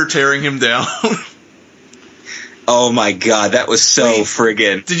 after tearing him down. Oh my god, that was so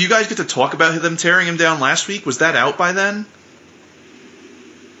friggin'. Did you guys get to talk about them tearing him down last week? Was that out by then?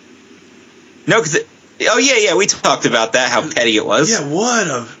 No, because we talked about that, how petty it was. Yeah,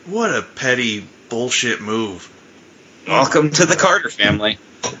 what a petty bullshit move. Welcome to the Carter family.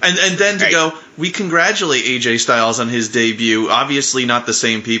 And then to go, we congratulate AJ Styles on his debut. Obviously not the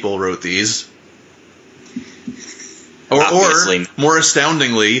same people wrote these. Or more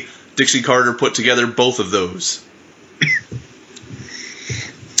astoundingly, Dixie Carter put together both of those.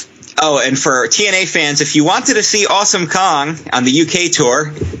 Oh, and for TNA fans, if you wanted to see Awesome Kong on the UK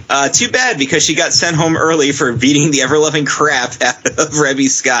tour, too bad, because she got sent home early for beating the ever-loving crap out of Rebby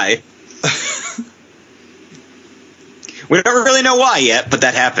Sky. We don't really know why yet, but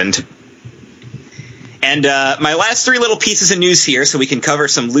that happened. And my last three little pieces of news here, so we can cover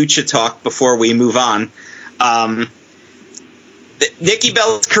some lucha talk before we move on. Nikki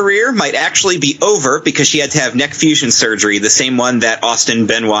Bella's career might actually be over because she had to have neck fusion surgery, the same one that Austin,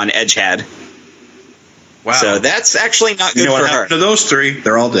 Benoit, and Edge had. Wow. So that's actually not good for her. What happened to those three?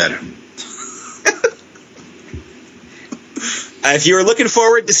 They're all dead. If you were looking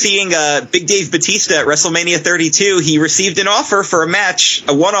forward to seeing Big Dave Batista at WrestleMania 32, he received an offer for a match,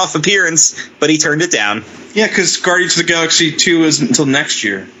 a one-off appearance, but he turned it down. Yeah, because Guardians of the Galaxy 2 isn't until next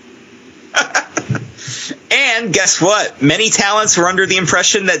year. And guess what? Many talents were under the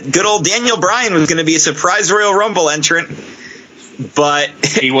impression that good old Daniel Bryan was going to be a surprise Royal Rumble entrant, but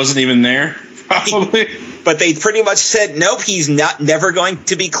he wasn't even there, probably. But they pretty much said, nope, he's never going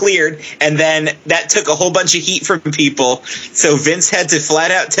to be cleared. And then that took a whole bunch of heat from people. So Vince had to flat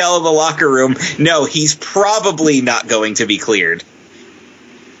out tell the locker room, no, he's probably not going to be cleared.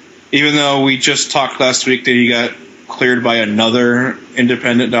 Even though we just talked last week that he got cleared by another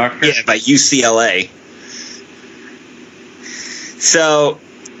independent doctor? Yeah, by UCLA. So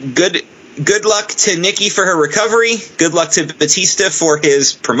good luck to Nikki for her recovery. Good luck to Batista for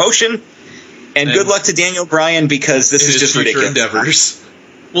his promotion. And good luck to Daniel Bryan, because this is just ridiculous. Endeavors.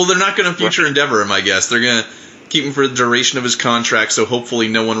 Well, they're not going to future endeavor him, I guess. They're going to keep him for the duration of his contract, so hopefully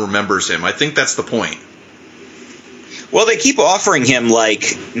no one remembers him. I think that's the point. Well, they keep offering him,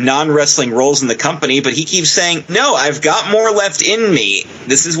 non-wrestling roles in the company, but he keeps saying, no, I've got more left in me.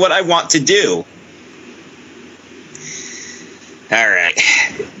 This is what I want to do. All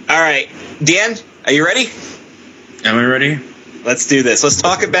right. Dan, are you ready? Am I ready? Let's do this. Let's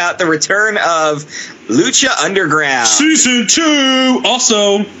talk about the return of Lucha Underground. Season 2!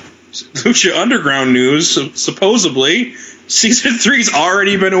 Also, Lucha Underground news, supposedly, Season 3's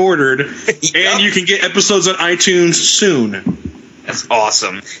already been ordered, and you can get episodes on iTunes soon. That's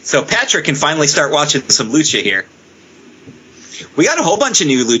awesome. So Patrick can finally start watching some Lucha here. We got a whole bunch of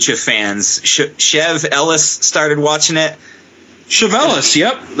new Lucha fans. Chev Ellis started watching it. Chev Ellis,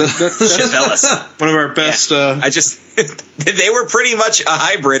 yep. Chev Ellis. One of our best... Yeah. They were pretty much a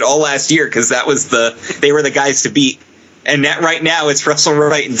hybrid all last year, because they were the guys to beat. And right now it's Russell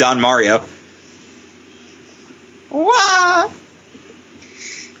Wright and Don Mario. Wow.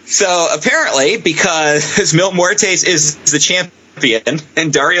 So apparently, because Mil Muertes is the champion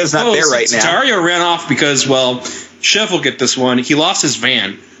and Dario's not there right now. Dario ran off because, well, Chev will get this one. He lost his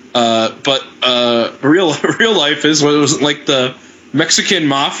van. But real life is what it was like the Mexican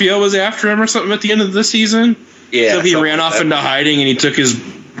mafia was after him or something at the end of the season. Yeah. So he ran off into hiding and he took his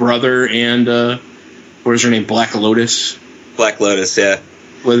brother and what is her name? Black Lotus. Black Lotus, yeah.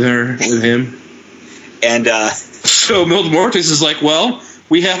 With him. And so Mil Muertes is like, well,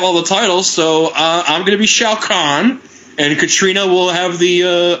 we have all the titles, so I'm going to be Shao Kahn, and Katrina will have the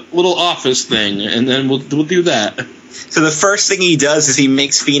little office thing, and then we'll do that. So the first thing he does is he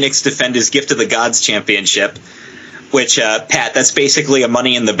makes Phoenix defend his Gift of the Gods championship, which, Pat, that's basically a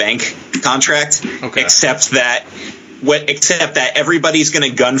Money in the Bank contract, okay. except that everybody's going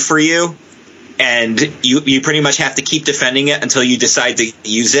to gun for you, and you pretty much have to keep defending it until you decide to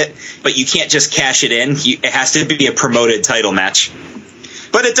use it, but you can't just cash it in. It has to be a promoted title match.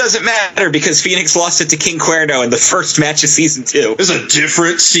 But it doesn't matter because Phoenix lost it to King Cuerno in the first match of Season 2. It's a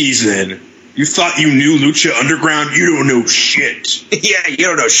different season. You thought you knew Lucha Underground? You don't know shit. Yeah, you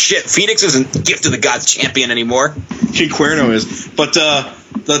don't know shit. Phoenix isn't Gift of the Gods champion anymore. King Cuerno is. But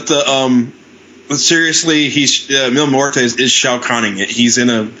seriously, he's Mil Muertes is Shao Kahning it. He's in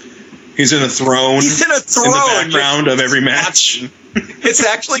a throne. He's in a throne in the background of every match. It's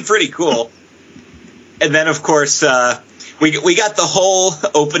actually pretty cool. And then, of course, we got the whole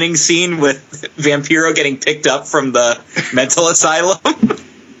opening scene with Vampiro getting picked up from the mental asylum.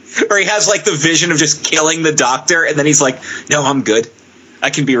 Or he has, like, the vision of just killing the doctor, and then he's like, no, I'm good. I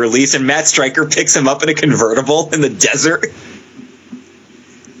can be released. And Matt Stryker picks him up in a convertible in the desert.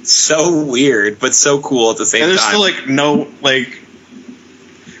 So weird, but so cool at the same time. And there's still, like, no, like...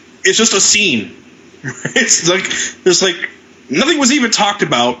 It's just a scene. It's like... There's, like... Nothing was even talked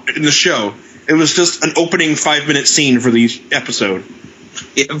about in the show. It was just an opening 5-minute scene for the episode.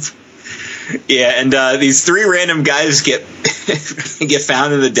 Yep. Yeah, and these 3 random guys get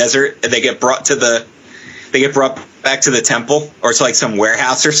found in the desert, and they get brought back to the temple, or to like some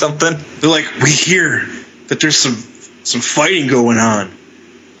warehouse or something. They're like, we hear that there's some fighting going on.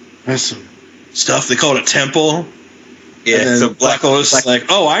 There's some stuff. They call it a temple. Yeah, and then so Black Lotus is like,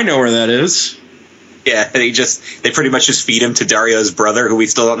 oh, I know where that is. Yeah, and they pretty much just feed him to Dario's brother, who we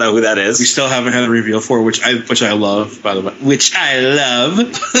still don't know who that is. We still haven't had a reveal for, which I love, by the way. Which I love.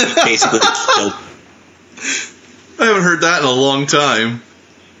 Basically killed. I haven't heard that in a long time.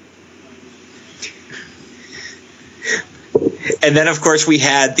 And then, of course, we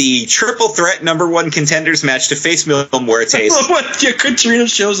had the triple threat #1 contenders match to face Mil Muertes. Yeah, Katrina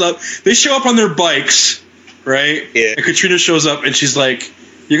shows up. They show up on their bikes, right? Yeah. And Katrina shows up, and she's like,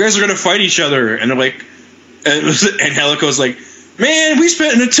 you guys are going to fight each other. And they're like, and Helico's like, man, we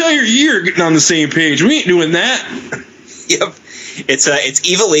spent an entire year getting on the same page. We ain't doing that. Yep. It's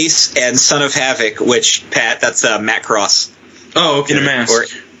Ivelisse and Son of Havoc, which, Pat, that's Matt Cross. Oh, okay. In a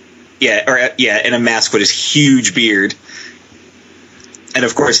mask. In a mask with his huge beard. And,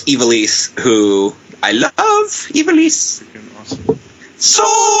 of course, Ivelisse, who I love. Ivelisse. Awesome. So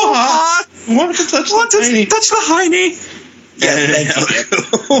hot. Want to touch the hiney. Yeah,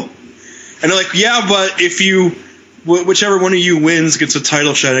 and they're like, yeah, but if whichever one of you wins gets a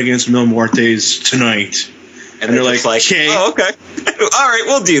title shot against Mil Muertes tonight. And they're like, okay. Oh, okay. All right,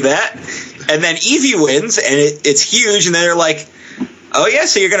 we'll do that. And then Evie wins, and it's huge, and then they're like, oh, yeah,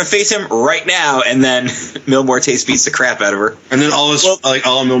 so you're going to face him right now. And then Mil Muertes beats the crap out of her. And then all of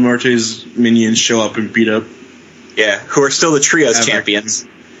Mil Muertes' minions show up and beat up. Yeah, who are still the Trios champions.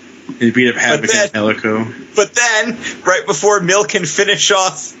 They beat up Havoc and Helico. But then, right before Mil can finish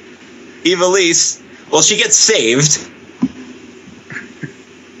off Ivelisse, well, she gets saved.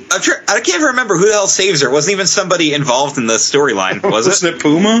 I can't remember who the hell saves her. Wasn't even somebody involved in the storyline, was it? Wasn't it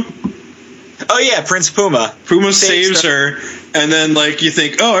Puma? Oh, yeah, Prince Puma. Puma saves her, and then, like, you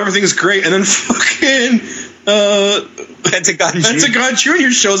think, oh, everything's great, and then fucking Pentagon Jr.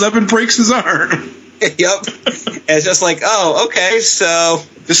 shows up and breaks his arm. Yep. And it's just like, oh, okay, so...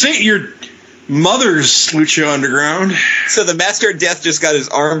 This ain't your mother's Lucha Underground. So the Master of Death just got his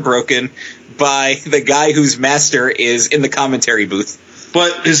arm broken by the guy whose master is in the commentary booth.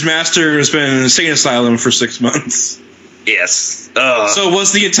 but his master has been in an insane asylum for 6 months. Yes. So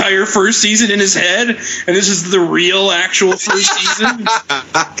was the entire first season in his head, and this is the real, actual first season?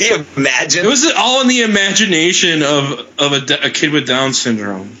 Can you imagine? It was all in the imagination of a kid with Down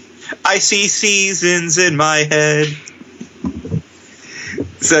syndrome. I see seasons in my head.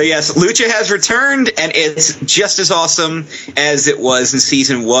 So yes, Lucha has returned, and it's just as awesome as it was in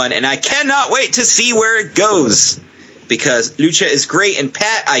season 1, and I cannot wait to see where it goes. Because Lucha is great, and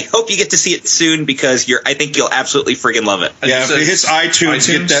Pat, I hope you get to see it soon because I think you'll absolutely friggin' love it. Yeah, if it hits iTunes,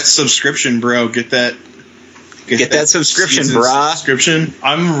 get that subscription, bro. Get that subscription, brah. Subscription.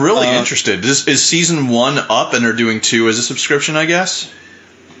 I'm really interested. Is season 1 up and they're doing 2 as a subscription, I guess?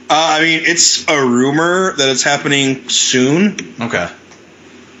 I mean, it's a rumor that it's happening soon. Okay.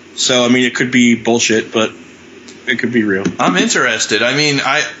 So, I mean, it could be bullshit, but it could be real. I'm interested. I mean,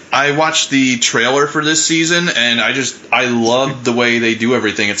 I watched the trailer for this season, and I love the way they do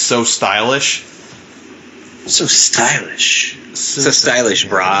everything. It's so stylish. So stylish. So stylish,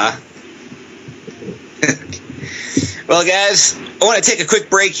 brah. Well, guys, I want to take a quick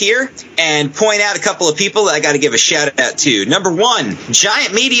break here and point out a couple of people that I got to give a shout out to. Number 1,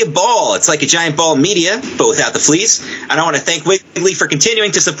 Giant Media Ball. It's like a giant ball of media, but without the fleece. And I want to thank Wiggly for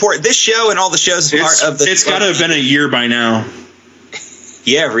continuing to support this show and all the shows as part of the... It's got to have been a year by now.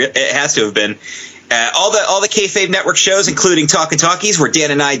 Yeah, it has to have been. All the Kayfabe Network shows, including Talkin' Talkies, where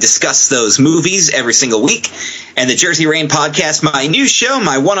Dan and I discuss those movies every single week, and the Jersey Rain podcast, my new show,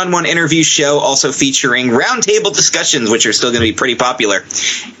 my one-on-one interview show, also featuring roundtable discussions, which are still going to be pretty popular.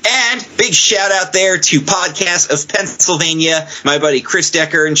 And big shout out there to Podcast of Pennsylvania, my buddy Chris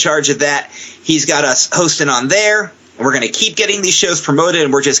Decker in charge of that. He's got us hosting on there. We're going to keep getting these shows promoted,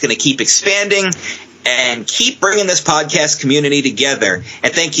 and we're just going to keep expanding and keep bringing this podcast community together.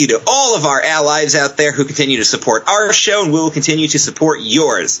 And thank you to all of our allies out there who continue to support our show, and we will continue to support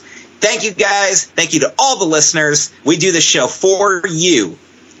yours. Thank you, guys. Thank you to all the listeners. We do this show for you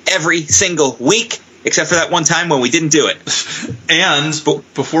every single week, except for that one time when we didn't do it. And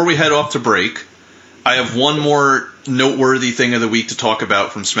before we head off to break, I have one more noteworthy thing of the week to talk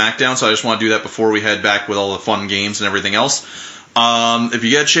about from SmackDown, so I just want to do that before we head back with all the fun games and everything else. If you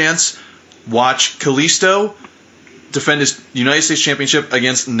get a chance, watch Kalisto defend his United States Championship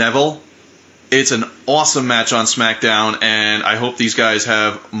against Neville. It's an awesome match on SmackDown, and I hope these guys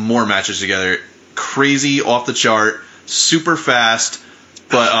have more matches together. Crazy, off the chart, super fast,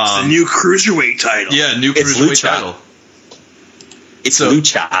 but it's the new Cruiserweight title. Yeah, new Cruiserweight title. It's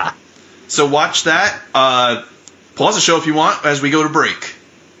Lucha. So watch that. Pause the show if you want as we go to break.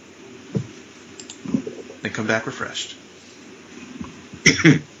 Then come back refreshed.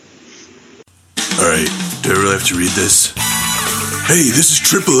 Alright, do I really have to read this? Hey, this is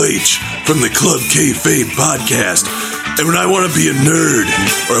Triple H from the Club Kayfabe podcast. And when I want to be a nerd,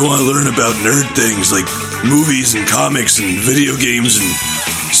 or I want to learn about nerd things like movies and comics and video games and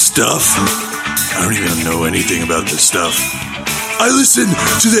stuff, I don't even know anything about this stuff. I listen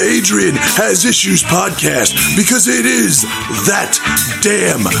to the Adrian Has Issues podcast because it is that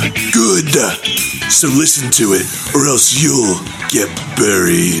damn good. So listen to it, or else you'll get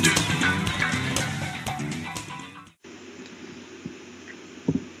buried.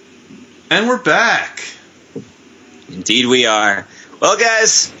 And we're back. Indeed we are. Well,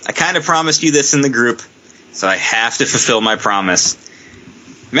 guys, I kind of promised you this in the group, so I have to fulfill my promise.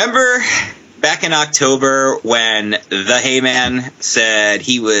 Remember back in October when the Heyman said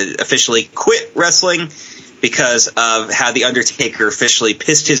he would officially quit wrestling because of how The Undertaker officially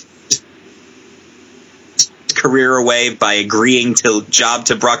pissed his career away by agreeing to job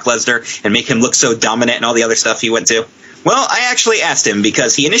to Brock Lesnar and make him look so dominant and all the other stuff he went to? Well, I actually asked him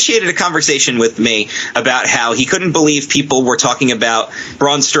because he initiated a conversation with me about how he couldn't believe people were talking about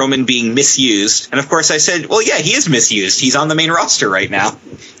Braun Strowman being misused. And of course I said, well, yeah, he is misused. He's on the main roster right now.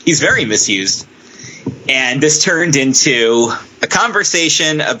 He's very misused. And this turned into a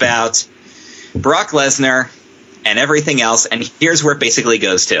conversation about Brock Lesnar and everything else. And here's where it basically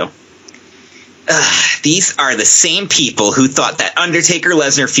goes to. These are the same people who thought that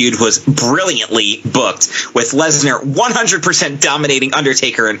Undertaker-Lesnar feud was brilliantly booked, with Lesnar 100% dominating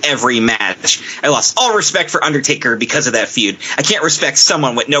Undertaker in every match. I lost all respect for Undertaker because of that feud. I can't respect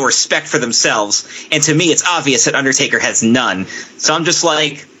someone with no respect for themselves, and to me it's obvious that Undertaker has none. So I'm just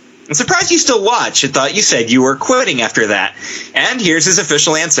like, I'm surprised you still watch. I thought you said you were quitting after that. And here's his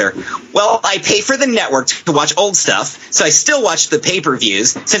official answer. Well, I pay for the network to watch old stuff, so I still watch the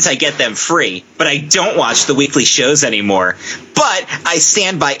pay-per-views since I get them free, but I don't watch the weekly shows anymore. But I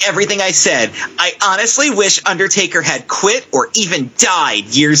stand by everything I said. I honestly wish Undertaker had quit or even died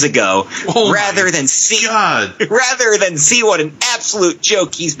years ago, rather than see what an absolute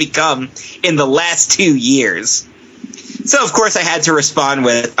joke he's become in the last 2 years. So, of course, I had to respond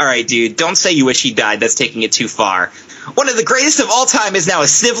with, all right, dude, don't say you wish he died. That's taking it too far. One of the greatest of all time is now a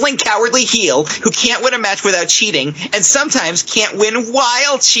sniveling, cowardly heel who can't win a match without cheating and sometimes can't win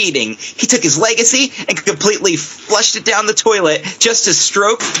while cheating. He took his legacy and completely flushed it down the toilet just to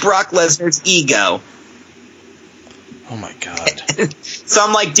stroke Brock Lesnar's ego. Oh, my God. So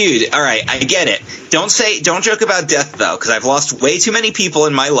I'm like, dude, all right, I get it. Don't joke about death, though, because I've lost way too many people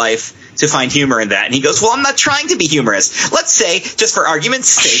in my life to find humor in that. And he goes, well, I'm not trying to be humorous. Let's say, just for argument's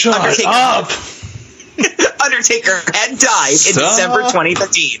sake, Shut up. Undertaker had died in December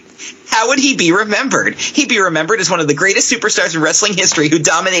 2013. How would he be remembered? He'd be remembered as one of the greatest superstars in wrestling history who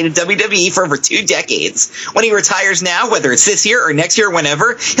dominated WWE for over 2 decades. When he retires now, whether it's this year or next year or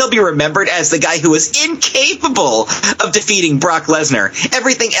whenever, he'll be remembered as the guy who was incapable of defeating Brock Lesnar.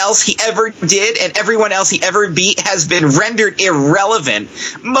 Everything else he ever did and everyone else he ever beat has been rendered irrelevant.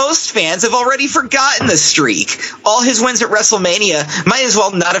 Most fans have already forgotten the streak. All his wins at WrestleMania might as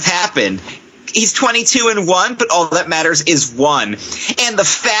well not have happened. He's 22-1, but all that matters is 1. And the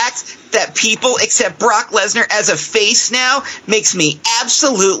fact that people accept Brock Lesnar as a face now makes me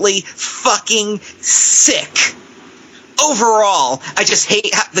absolutely fucking sick. Overall, I just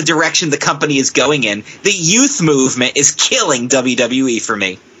hate the direction the company is going in. The youth movement is killing WWE for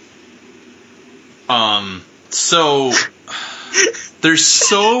me. So there's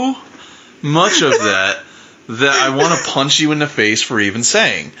so much of that I want to punch you in the face for even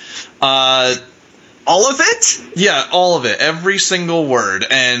saying. All of it? Yeah, all of it. Every single word.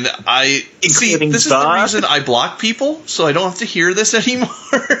 And this is the reason I block people, so I don't have to hear this anymore.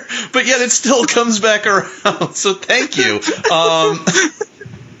 But yet it still comes back around, so thank you.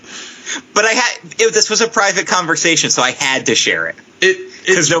 But this was a private conversation, so I had to share it.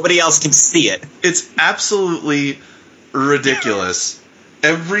 Because nobody else can see it. It's absolutely ridiculous.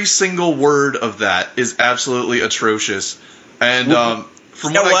 Every single word of that is absolutely atrocious. And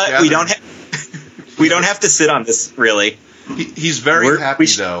from what I gather, we don't have to sit on this, really. He's very happy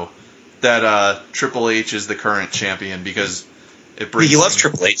though that Triple H is the current champion because it brings. He loves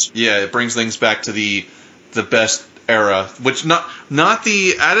Triple H. Yeah, it brings things back to the best era, which not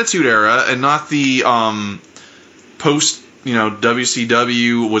the Attitude Era and not the post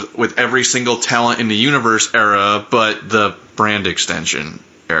WCW with every single talent in the universe era, but the brand extension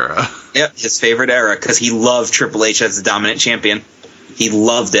era. Yep, his favorite era because he loved Triple H as the dominant champion. He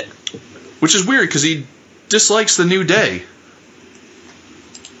loved it. Which is weird because he dislikes the New Day,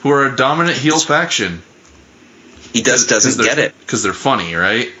 who are a dominant heel faction. He doesn't get it because they're funny,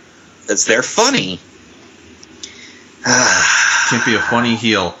 right? Because they're funny. Can't be a funny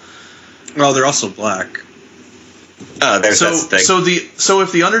heel. Well, they're also black. That's the thing. So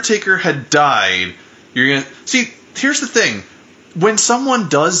if the Undertaker had died, you're gonna see. Here's the thing: when someone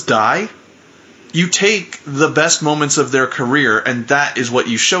does die, you take the best moments of their career, and that is what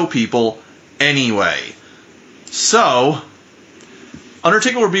you show people anyway. So,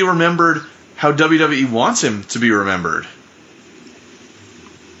 Undertaker will be remembered how WWE wants him to be remembered.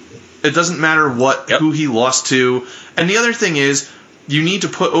 It doesn't matter who he lost to. And the other thing is, you need to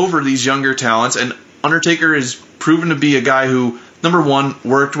put over these younger talents, and Undertaker is proven to be a guy who, number one,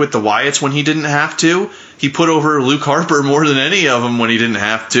 worked with the Wyatts when he didn't have to. He put over Luke Harper more than any of them when he didn't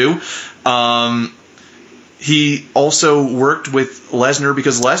have to. He also worked with Lesnar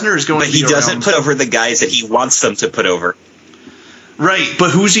because Lesnar is going to be around. But he doesn't put over the guys that he wants them to put over. Right,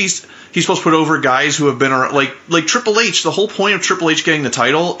 but who's he's supposed to put over guys who have been around, like Triple H. The whole point of Triple H getting the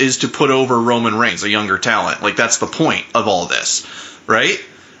title is to put over Roman Reigns, a younger talent. Like, that's the point of all this, right?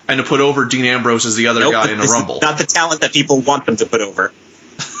 And to put over Dean Ambrose as the other guy in the Rumble. Not the talent that people want them to put over.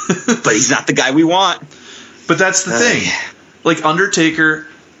 But he's not the guy we want. But that's the thing. Like, Undertaker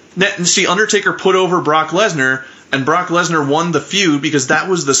put over Brock Lesnar, and Brock Lesnar won the feud because that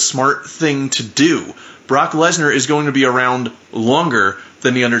was the smart thing to do. Brock Lesnar is going to be around longer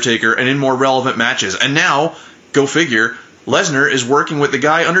than The Undertaker and in more relevant matches. And now, go figure, Lesnar is working with the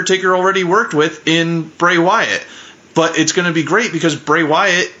guy Undertaker already worked with in Bray Wyatt. But it's going to be great because Bray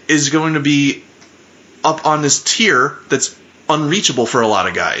Wyatt is going to be up on this tier that's unreachable for a lot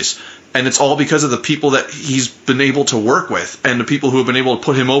of guys. And it's all because of the people that he's been able to work with and the people who have been able to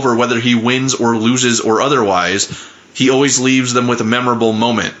put him over, whether he wins or loses or otherwise. He always leaves them with a memorable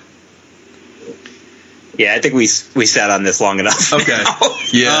moment. Yeah, I think we sat on this long enough. Okay.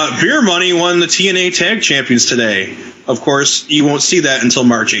 Yeah. Beer Money won the TNA Tag Champions today. Of course, you won't see that until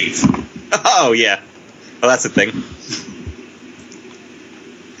March 8th. Oh, yeah. Well, that's the thing.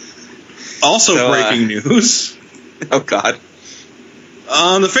 Also breaking news. Oh, God.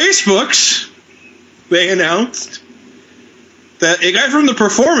 On the Facebooks, they announced that a guy from the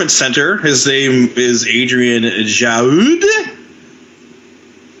Performance Center, his name is Adrian Jaoud,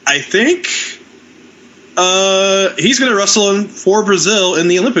 I think, he's going to wrestle for Brazil in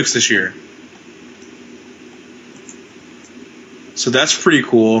the Olympics this year. So that's pretty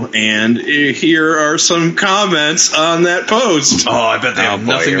cool. And here are some comments on that post. Oh, I bet they have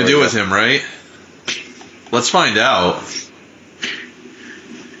nothing to do with him, right? Let's find out.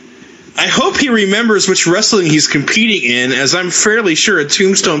 I hope he remembers which wrestling he's competing in, as I'm fairly sure a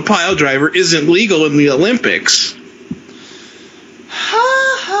tombstone pile driver isn't legal in the Olympics.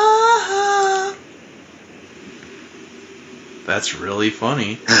 That's really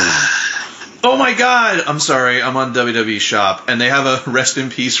funny. Oh my God! I'm sorry, I'm on WWE Shop, and they have a Rest in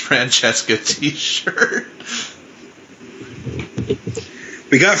Peace Francesca t-shirt.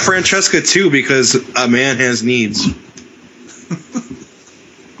 We got Francesca too because a man has needs.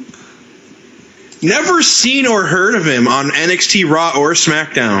 Never seen or heard of him on NXT Raw or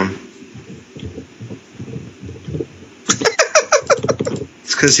SmackDown.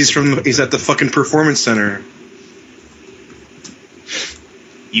 It's because he's at the fucking Performance Center.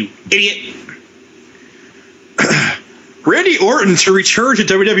 You idiot. Randy Orton to return to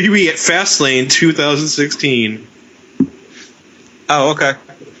WWE at Fastlane 2016. Oh, okay.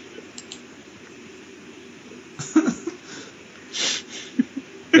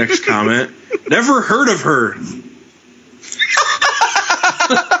 Next comment. Never heard of her.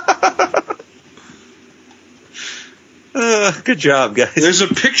 Good job, guys. There's a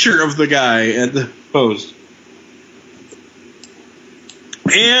picture of the guy at the post.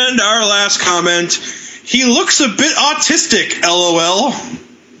 And our last comment. He looks a bit autistic, LOL.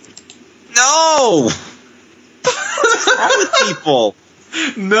 No! What's wrong with people?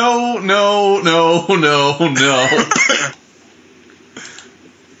 No.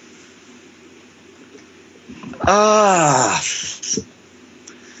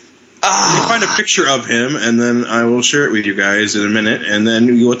 You find a picture of him, and then I will share it with you guys in a minute, and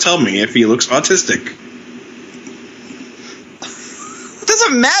then you will tell me if he looks autistic. It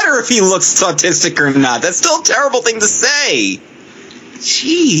doesn't matter if he looks autistic or not. That's still a terrible thing to say.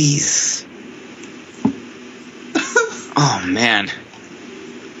 Jeez. Oh, man.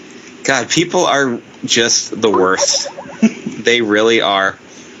 God, people are just the worst. They really are.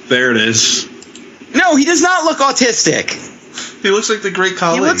 There it is. No, he does not look autistic. He looks like the Great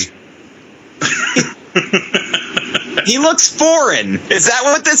Khali. He looks foreign. Is that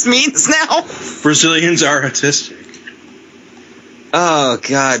what this means now? Brazilians are autistic. Oh,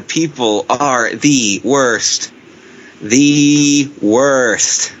 God, people are the worst. The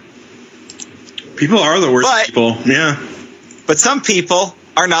worst. People are the worst people, yeah. But some people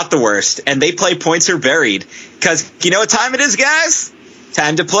are not the worst, and they play Points Are Buried. Because you know what time it is, guys?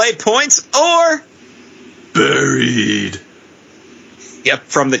 Time to play Points or Buried. Yep,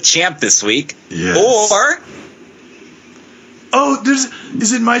 from the champ this week. Yes. Or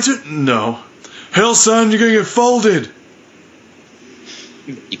is it my turn? No. Hell, son, you're gonna get folded.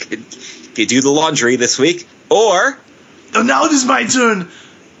 you could do the laundry this week. Or Oh, now it is my turn.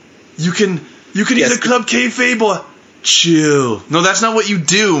 You can Yes. either Club Kayfabe or chill. No, that's not what you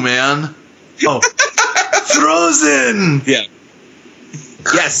do, man. Oh, Frozen. yeah.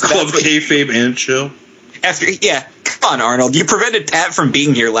 Yes, Club that's what- Kayfabe and chill. Come on, Arnold. You prevented Pat from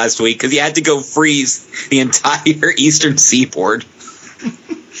being here last week because you had to go freeze the entire eastern seaboard.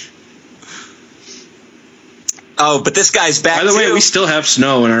 Oh, but this guy's back. By the way, too. we still have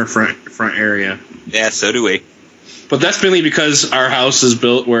snow in our front area. Yeah, so do we. But that's mainly because our house is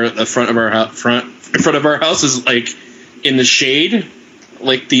built where the front of our house is like in the shade,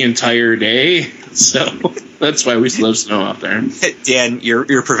 like the entire day. So that's why we still have snow out there. Dan,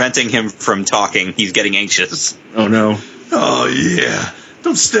 you're preventing him from talking. He's getting anxious. Oh no! Oh yeah.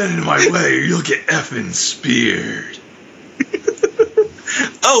 Don't stand in my way or you'll get effing speared.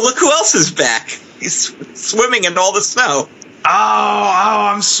 Oh, look who else is back. He's swimming in all the snow. Oh,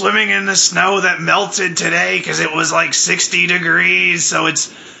 I'm swimming in the snow that melted today because it was like 60 degrees. So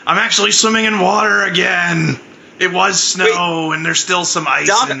I'm actually swimming in water again. It was snow and there's still some ice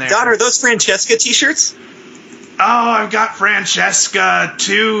in there. Don, are those Francesca t-shirts? Oh, I've got Francesca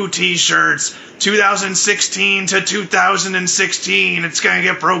 2 t-shirts. 2016 to 2016. It's going to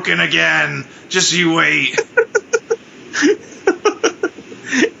get broken again. Just you wait.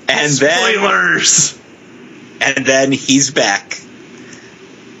 And Spoilers. And then he's back.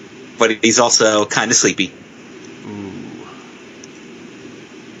 But he's also kind of sleepy.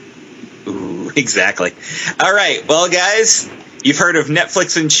 Ooh, exactly. All right, well, guys, you've heard of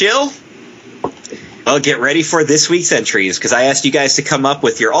Netflix and Chill? Well, get ready for this week's entries, because I asked you guys to come up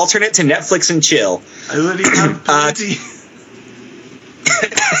with your alternate to Netflix and Chill. I already have plenty.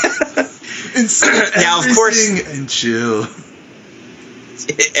 Now, of course... and chill.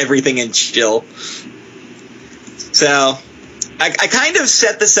 Everything and chill. So, I kind of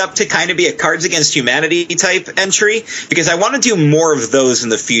set this up to kind of be a Cards Against Humanity type entry, because I want to do more of those in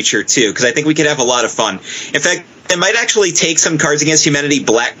the future, too, because I think we could have a lot of fun. In fact, I might actually take some Cards Against Humanity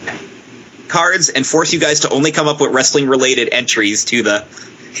black cards and force you guys to only come up with wrestling-related entries to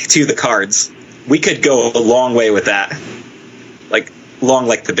the cards. We could go a long way with that. Long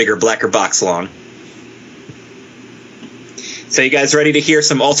like the bigger, blacker box long. So you guys ready to hear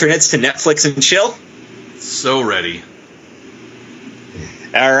some alternates to Netflix and Chill? So ready.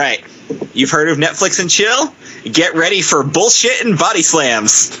 All right. You've heard of Netflix and Chill? Get ready for bullshit and body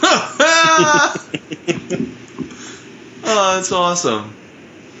slams. Oh, that's awesome.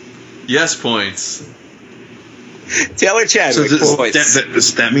 Yes, points. Taylor Chadwick, points.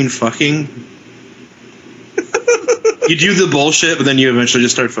 Does that mean fucking? You do the bullshit, but then you eventually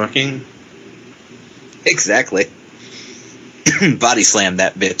just start fucking? Exactly. Body slam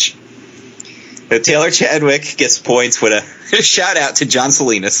that bitch. So Taylor Chadwick gets points with a shout out to John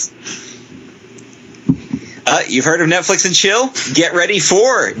Salinas. You've heard of Netflix and Chill? Get ready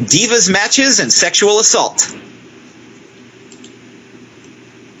for divas matches and sexual assault.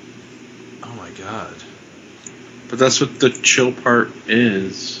 Oh my god. But that's what the chill part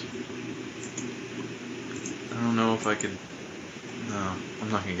is. I don't know if I could... No,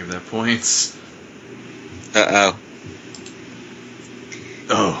 I'm not going to give that points. Uh-oh.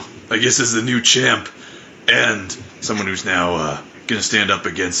 Oh, I guess as the new champ and someone who's now going to stand up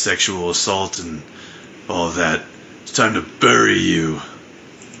against sexual assault and all of that, it's time to bury you.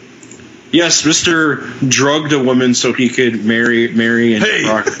 Yes, Mr. drugged a woman so he could marry and Hey,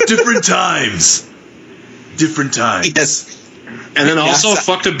 rock. different times. Different times. Yes. And then also Yes.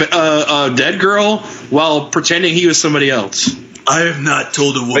 fucked a dead girl while pretending he was somebody else. I have not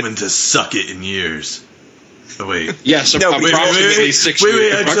told a woman to suck it in years. Oh, wait. Yes, No, approximately wait, 6 Wait,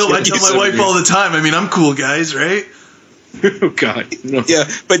 years. I tell my wife all the time. I mean, I'm cool, guys, right? Oh, God. No. Yeah,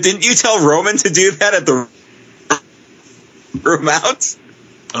 but didn't you tell Roman to do that at the room out?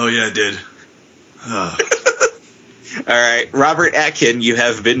 Oh, yeah, I did. All right, Robert Atkin, you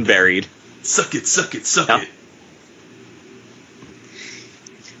have been buried. Suck it, suck it, suck No. it.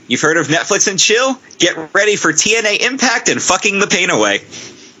 You've heard of Netflix and Chill? Get ready for TNA Impact and fucking the pain away.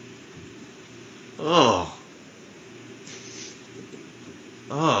 Oh.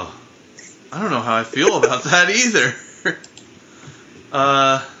 I don't know how I feel about that either.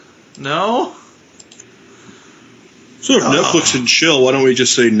 No? So if Netflix and chill, why don't we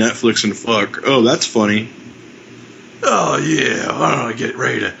just say Netflix and fuck? Oh, that's funny. Oh, yeah. Why don't I get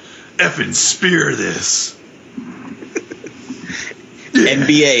ready to effing spear this? Yeah.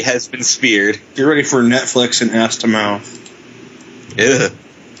 NBA has been speared. Get ready for Netflix and ass to mouth. Ugh.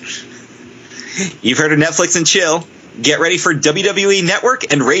 You've heard of Netflix and Chill? Get ready for WWE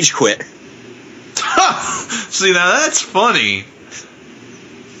Network and Rage Quit. See, now that's funny.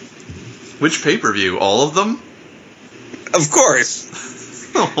 Which pay-per-view? All of them? Of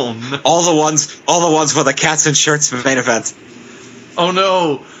course. Oh, no. All the ones with the cats and shirts main event. Oh,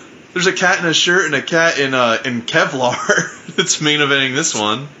 no. There's a cat in a shirt and a cat in Kevlar that's main eventing this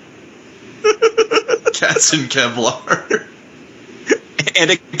one. Cats in Kevlar.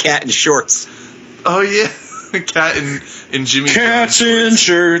 And a cat in shorts. Oh, yeah. A cat in Jimmy Cats John's in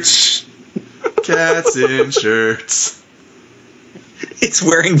shirts. Cats in shirts. It's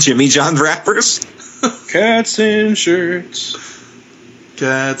wearing Jimmy John's wrappers. Cats in shirts.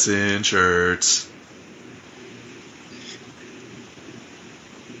 Cats in shirts.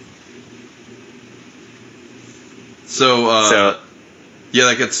 So, yeah,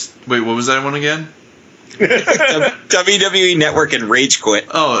 that gets... Wait, what was that one again? WWE Network and Rage Quit.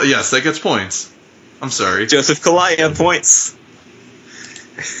 Oh, yes, that gets points. I'm sorry. Joseph Kalaya points.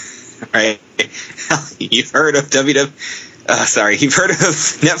 All right. You've heard of you've heard of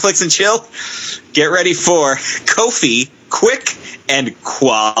Netflix and Chill? Get ready for Kofi, Quick, and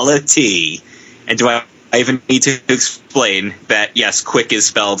Quality. And do I even need to explain that, yes, Quick is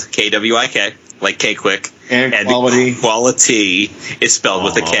spelled K-W-I-K, like K-Quick. And Quality. Quality is spelled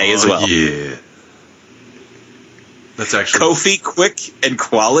with a K as well. Yeah. That's actually... Kofi, Quick, and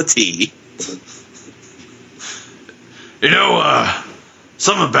Quality. You know,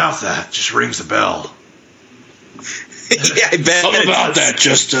 something about that just rings a bell. Yeah, I bet. Something about that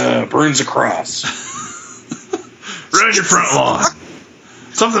just burns across. Right on your front lawn.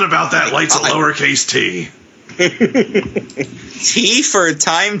 Something about that lights a lowercase t. T for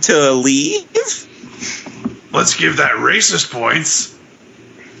time to leave? Let's give that racist points.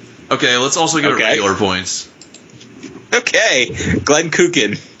 Okay, let's also give it regular points. Okay, Glenn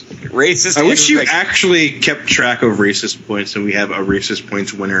Kukin. Racist. I wish you actually kept track of racist points and we have a racist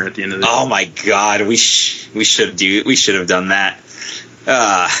points winner at the end of the Oh my god, we should have done that.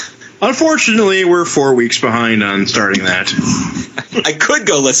 Unfortunately, we're 4 weeks behind on starting that. I could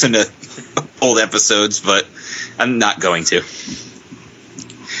go listen to old episodes, but I'm not going to.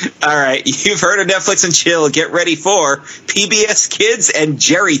 All right, you've heard of Netflix and Chill. Get ready for PBS Kids and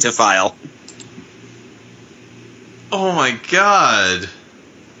Jerry to file. Oh my god.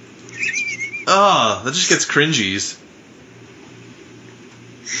 Oh, that just gets cringies.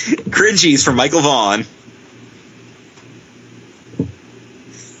 Cringies from Michael Vaughn.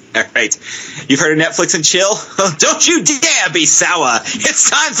 All right, you've heard of Netflix and Chill? Don't you dare be sour. It's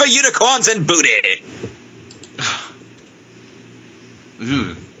time for unicorns and booty.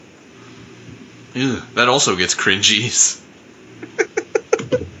 Ew. Ew. That also gets cringies.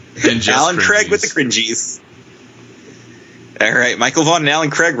 And just Alan cringies. Craig with the cringies. All right, Michael Vaughn and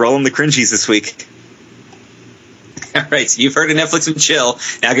Alan Craig rolling the cringies this week. All right, so you've heard of Netflix and Chill.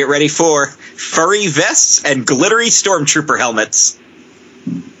 Now get ready for furry vests and glittery stormtrooper helmets.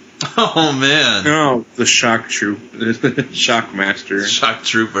 Oh man. Oh, the Shock Troop. Shock Master. Shock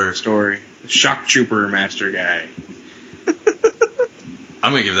Trooper. Story. The Shock Trooper Master guy.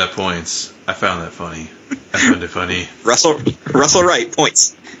 I'm gonna give that points. I found that funny. I found it funny. Russell Wright,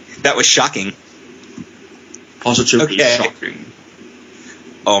 points. That was shocking. Positively Okay. shocking.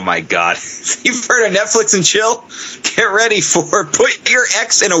 Oh my god. You've heard of Netflix and Chill? Get ready for put your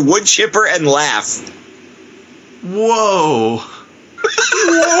ex in a wood chipper and laugh. Whoa.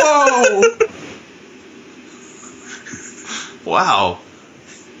 Whoa! Wow.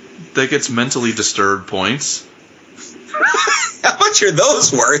 That gets mentally disturbed points. How much are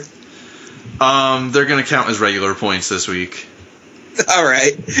those worth? They're gonna count as regular points this week. All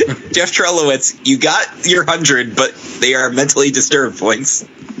right. Jeff Trelowitz, you got your 100, but they are mentally disturbed points.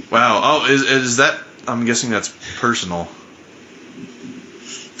 Wow. Oh, is that? I'm guessing that's personal.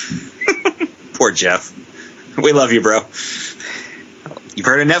 Poor Jeff. We love you, bro. You've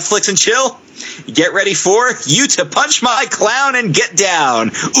heard of Netflix and Chill? Get ready for You to Punch My Clown and Get Down.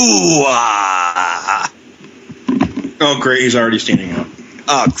 Ooh, ah. Oh, great. He's already standing up.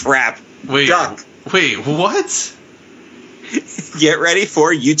 Oh, crap. Wait. Duck. Wait. What? Get ready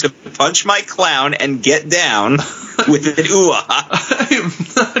for You to Punch My Clown and Get Down with an ooh-ah. I'm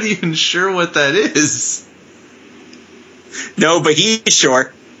not even sure what that is. No, but he's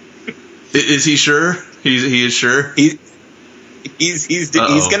sure. Is he sure? He is sure? He's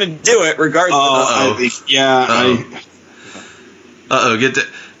gonna do it regardless. Oh, Uh-oh, get that.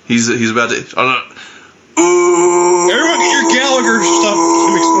 He's about to... Oh, no. Everyone get your Gallagher stuff.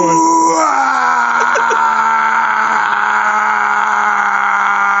 Gimmicks going.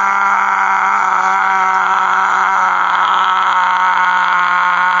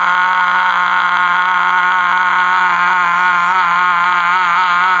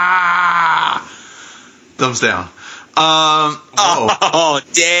 Thumbs down. Oh,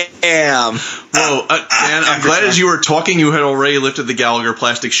 damn. Whoa, man, I'm glad as you were talking, you had already lifted the Gallagher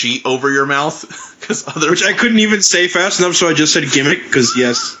plastic sheet over your mouth. Which I couldn't even say fast enough, so I just said gimmick, because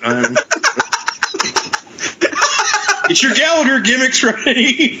yes, I'm... Get your Gallagher gimmicks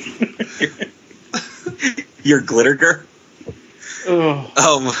ready! Your Glitterger?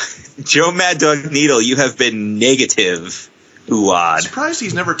 Oh. Joe Mad Dog Needle, you have been negative. Ooh, I'm odd. surprised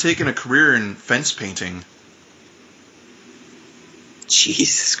he's never taken a career in fence painting.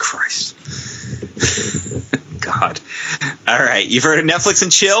 Jesus Christ. God. All right, you've heard of Netflix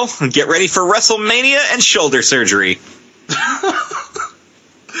and Chill? Get ready for WrestleMania and shoulder surgery.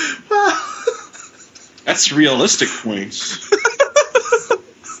 That's realistic points.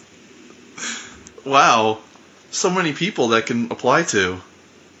 Wow. So many people that can apply to.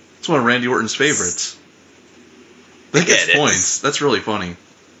 It's one of Randy Orton's favorites. That gets It is. points. That's really funny.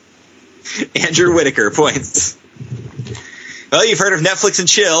 Andrew Whitaker, points. Well, you've heard of Netflix and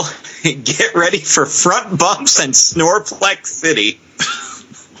Chill. Get ready for front bumps and Snorplex City.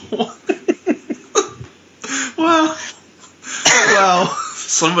 Wow. Wow.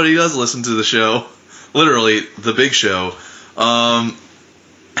 Somebody does listen to the show. Literally, the big show.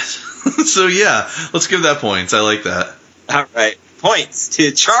 So yeah, let's give that points. I like that. All right. Points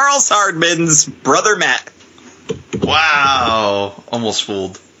to Charles Hardman's brother Matt. Wow. Almost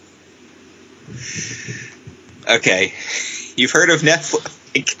fooled. Okay. You've heard of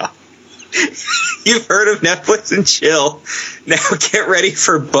Netflix. God. You've heard of Netflix and chill. Now get ready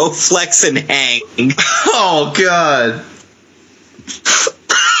for Bowflex and hang. Oh, God.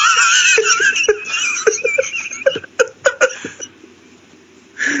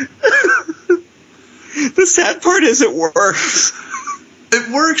 The sad part is it works. It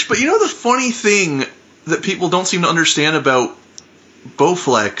works, but you know the funny thing that people don't seem to understand about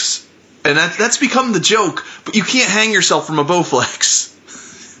Bowflex, and that's become the joke, but you can't hang yourself from a Bowflex.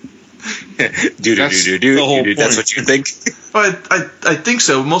 That's what you think? I think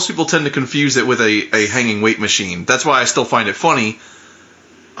so. Most people tend to confuse it with a hanging weight machine. That's why I still find it funny.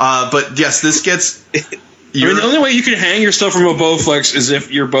 But yes, this gets... the only way you can hang yourself from a Bowflex is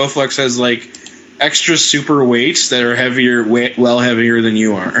if your Bowflex has, like, extra super weights that are heavier than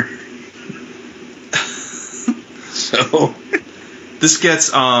you are. So... This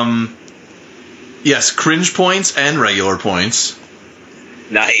gets, yes, cringe points and regular points.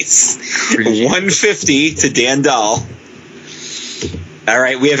 Nice. 150 to Dan Dahl. All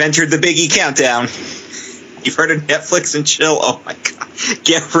right, we have entered the Biggie countdown. You've heard of Netflix and chill. Oh my God.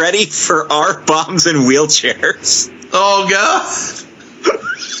 Get ready for our bombs and wheelchairs. Oh God.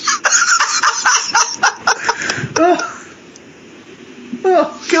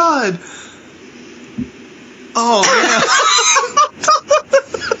 Oh God. Oh yeah.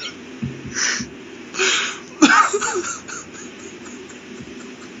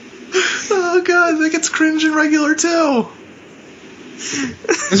 Oh God, that gets cringe and regular too.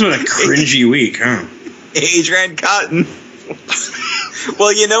 This was a cringy week, huh? Adrian Cotton.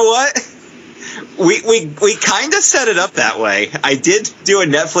 Well, you know what? We kind of set it up that way. I did do a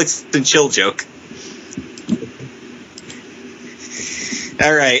Netflix and chill joke.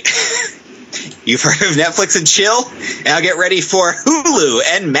 All right. You've heard of Netflix and chill? Now get ready for Hulu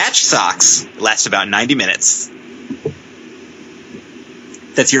and Match Socks. Lasts about 90 minutes.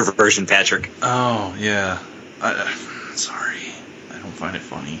 That's your version, Patrick. Oh, yeah. Sorry. I don't find it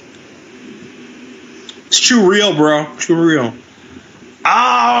funny. It's too real, bro. Too real. Oh,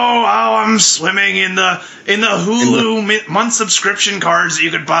 I'm swimming in the Hulu month subscription cards that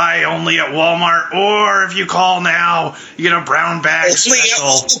you could buy only at Walmart, or if you call now, you get a brown bag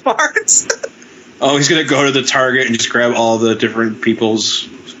special. Oh, he's gonna go to the Target and just grab all the different people's...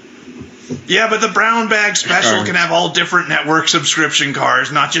 Yeah, but the brown bag special can have all different network subscription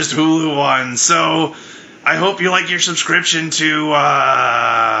cards, not just Hulu ones. So I hope you like your subscription to,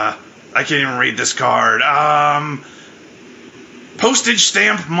 I can't even read this card. Postage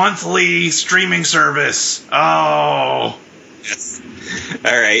stamp monthly streaming service. Oh. Yes.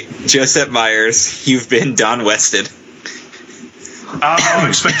 All right, Joseph Myers, you've been Don Wested. Oh,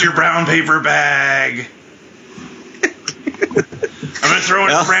 expect your brown paper bag. I'm going to throw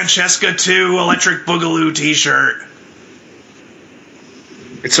in a Francesca 2 Electric Boogaloo t-shirt.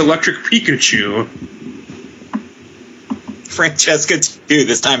 It's Electric Pikachu. Francesca 2,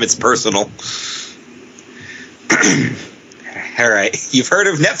 this time it's personal. All right, you've heard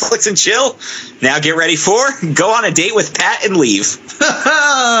of Netflix and chill? Now get ready for Go on a Date with Pat and Leave.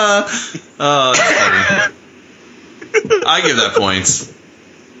 Oh, that's funny. I give that points.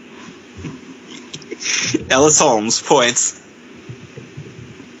 Ellis Holmes, points.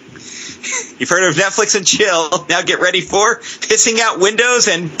 You've heard of Netflix and chill. Now get ready for Pissing Out Windows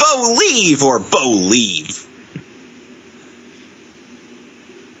and Bo Leave or Bo Leave.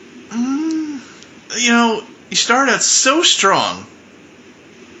 You know, you started out so strong.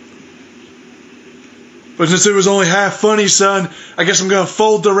 But since it was only half funny, son, I guess I'm going to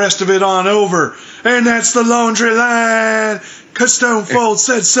fold the rest of it on over. And that's the laundry line, 'cause Stone Fold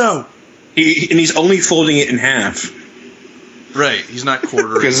said so. And he's only folding it in half. Right, he's not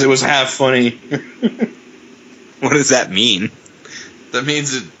quartering. Because it was half funny. What does that mean? That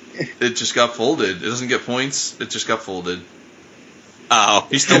means it just got folded. It doesn't get points. It just got folded. Oh,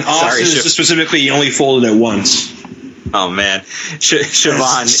 he's still sorry. Specifically, he only folded it once. Oh man,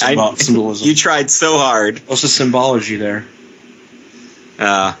 Siobhan, you tried so hard. What's the symbology there?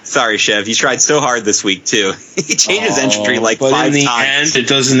 Sorry, Chev, you tried so hard this week too. He changed his entry like 5 times. But in the end, it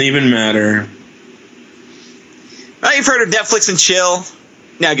doesn't even matter. Now you've heard of Netflix and chill.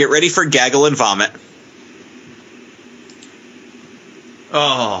 Now get ready for Gaggle and Vomit.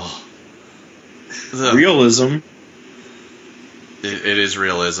 Oh. Realism. It is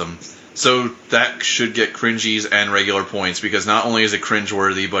realism. So that should get cringies and regular points, because not only is it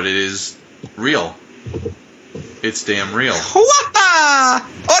cringeworthy, but it is real. It's damn real.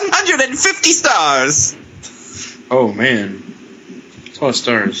 150 stars! Oh, man. That's a lot of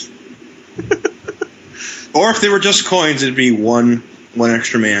stars. Or if they were just coins, it'd be one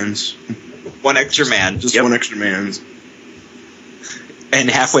extra man's. One extra man. Just Yep. one extra man. And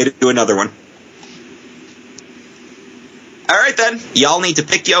halfway to do another one. All right, then. Y'all need to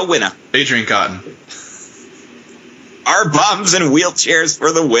pick your winner. Adrian Cotton. Our bombs and wheelchairs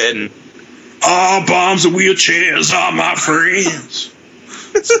for the win. All bombs and wheelchairs are my friends.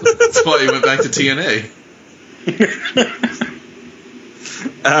 That's why he went back to TNA.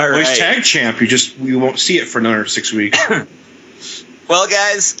 All Well, right. he's tag champ. We won't see it for another 6 weeks. Well,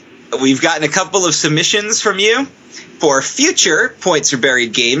 guys, we've gotten a couple of submissions from you for future Points Are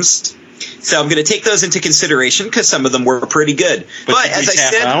Buried games. So I'm going to take those into consideration because some of them were pretty good. But did as we I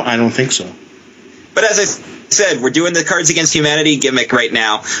tap said, out? I don't think so. But as I said, we're doing the Cards Against Humanity gimmick right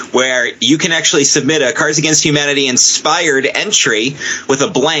now, where you can actually submit a Cards Against Humanity inspired entry with a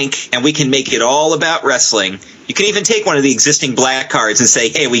blank, and we can make it all about wrestling. You can even take one of the existing black cards and say,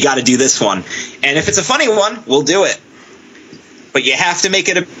 hey, we got to do this one. And if it's a funny one, we'll do it. But you have to make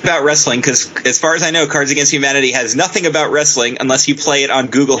it about wrestling, because as far as I know, Cards Against Humanity has nothing about wrestling unless you play it on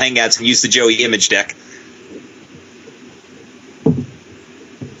Google Hangouts and use the Joey image deck.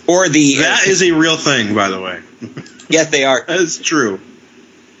 Or the... That is a real thing, by the way. Yes, they are. That is true.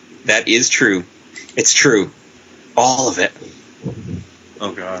 That is true. It's true. All of it.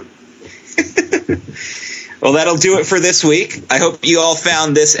 Oh, God. Well, that'll do it for this week. I hope you all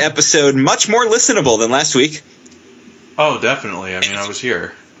found this episode much more listenable than last week. Oh, definitely. I mean, I was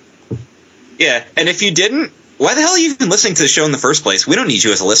here. Yeah, and if you didn't, why the hell are you even listening to the show in the first place? We don't need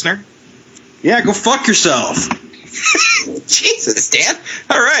you as a listener. Yeah, go fuck yourself. Jesus, Dan.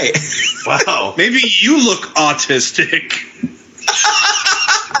 All right. Wow. Maybe you look autistic.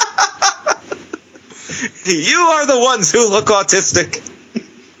 You are the ones who look autistic.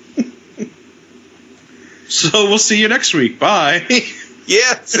 So we'll see you next week. Bye.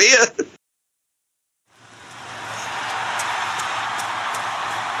 Yeah, see ya.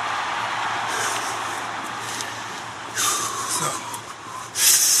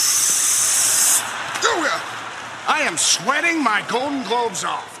 I am sweating my Golden Globes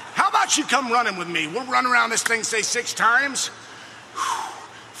off. How about you come running with me? We'll run around this thing, say 6 times.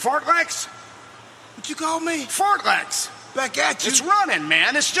 Fartlegs? What you call me? Fartlegs. Back at you. It's running,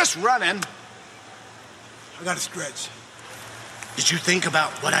 man. It's just running. I gotta stretch. Did you think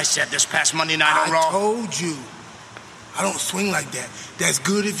about what I said this past Monday night on Raw? I told you. I don't swing like that. That's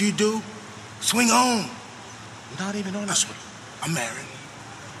good if you do. Swing on. Not even on a swing. I'm married.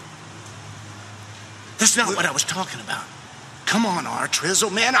 That's not what I was talking about. Come on, R.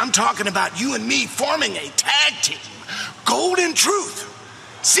 Trizzle, man. I'm talking about you and me forming a tag team. Golden Truth.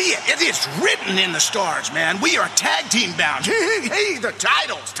 See it. It is written in the stars, man. We are tag team bound. Hey, the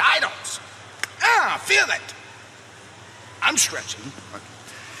titles. Feel it. I'm stretching.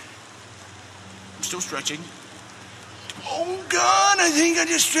 I'm still stretching. Oh, God, I think I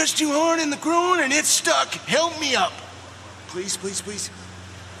just stretched too hard in the groin and it's stuck. Help me up. Please.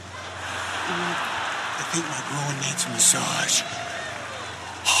 I think my groin needs a massage.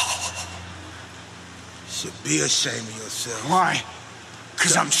 Should be ashamed of yourself. Why?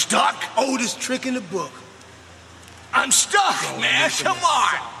 Because I'm stuck? Oldest trick in the book. I'm stuck, man. Come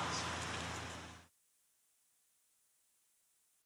on.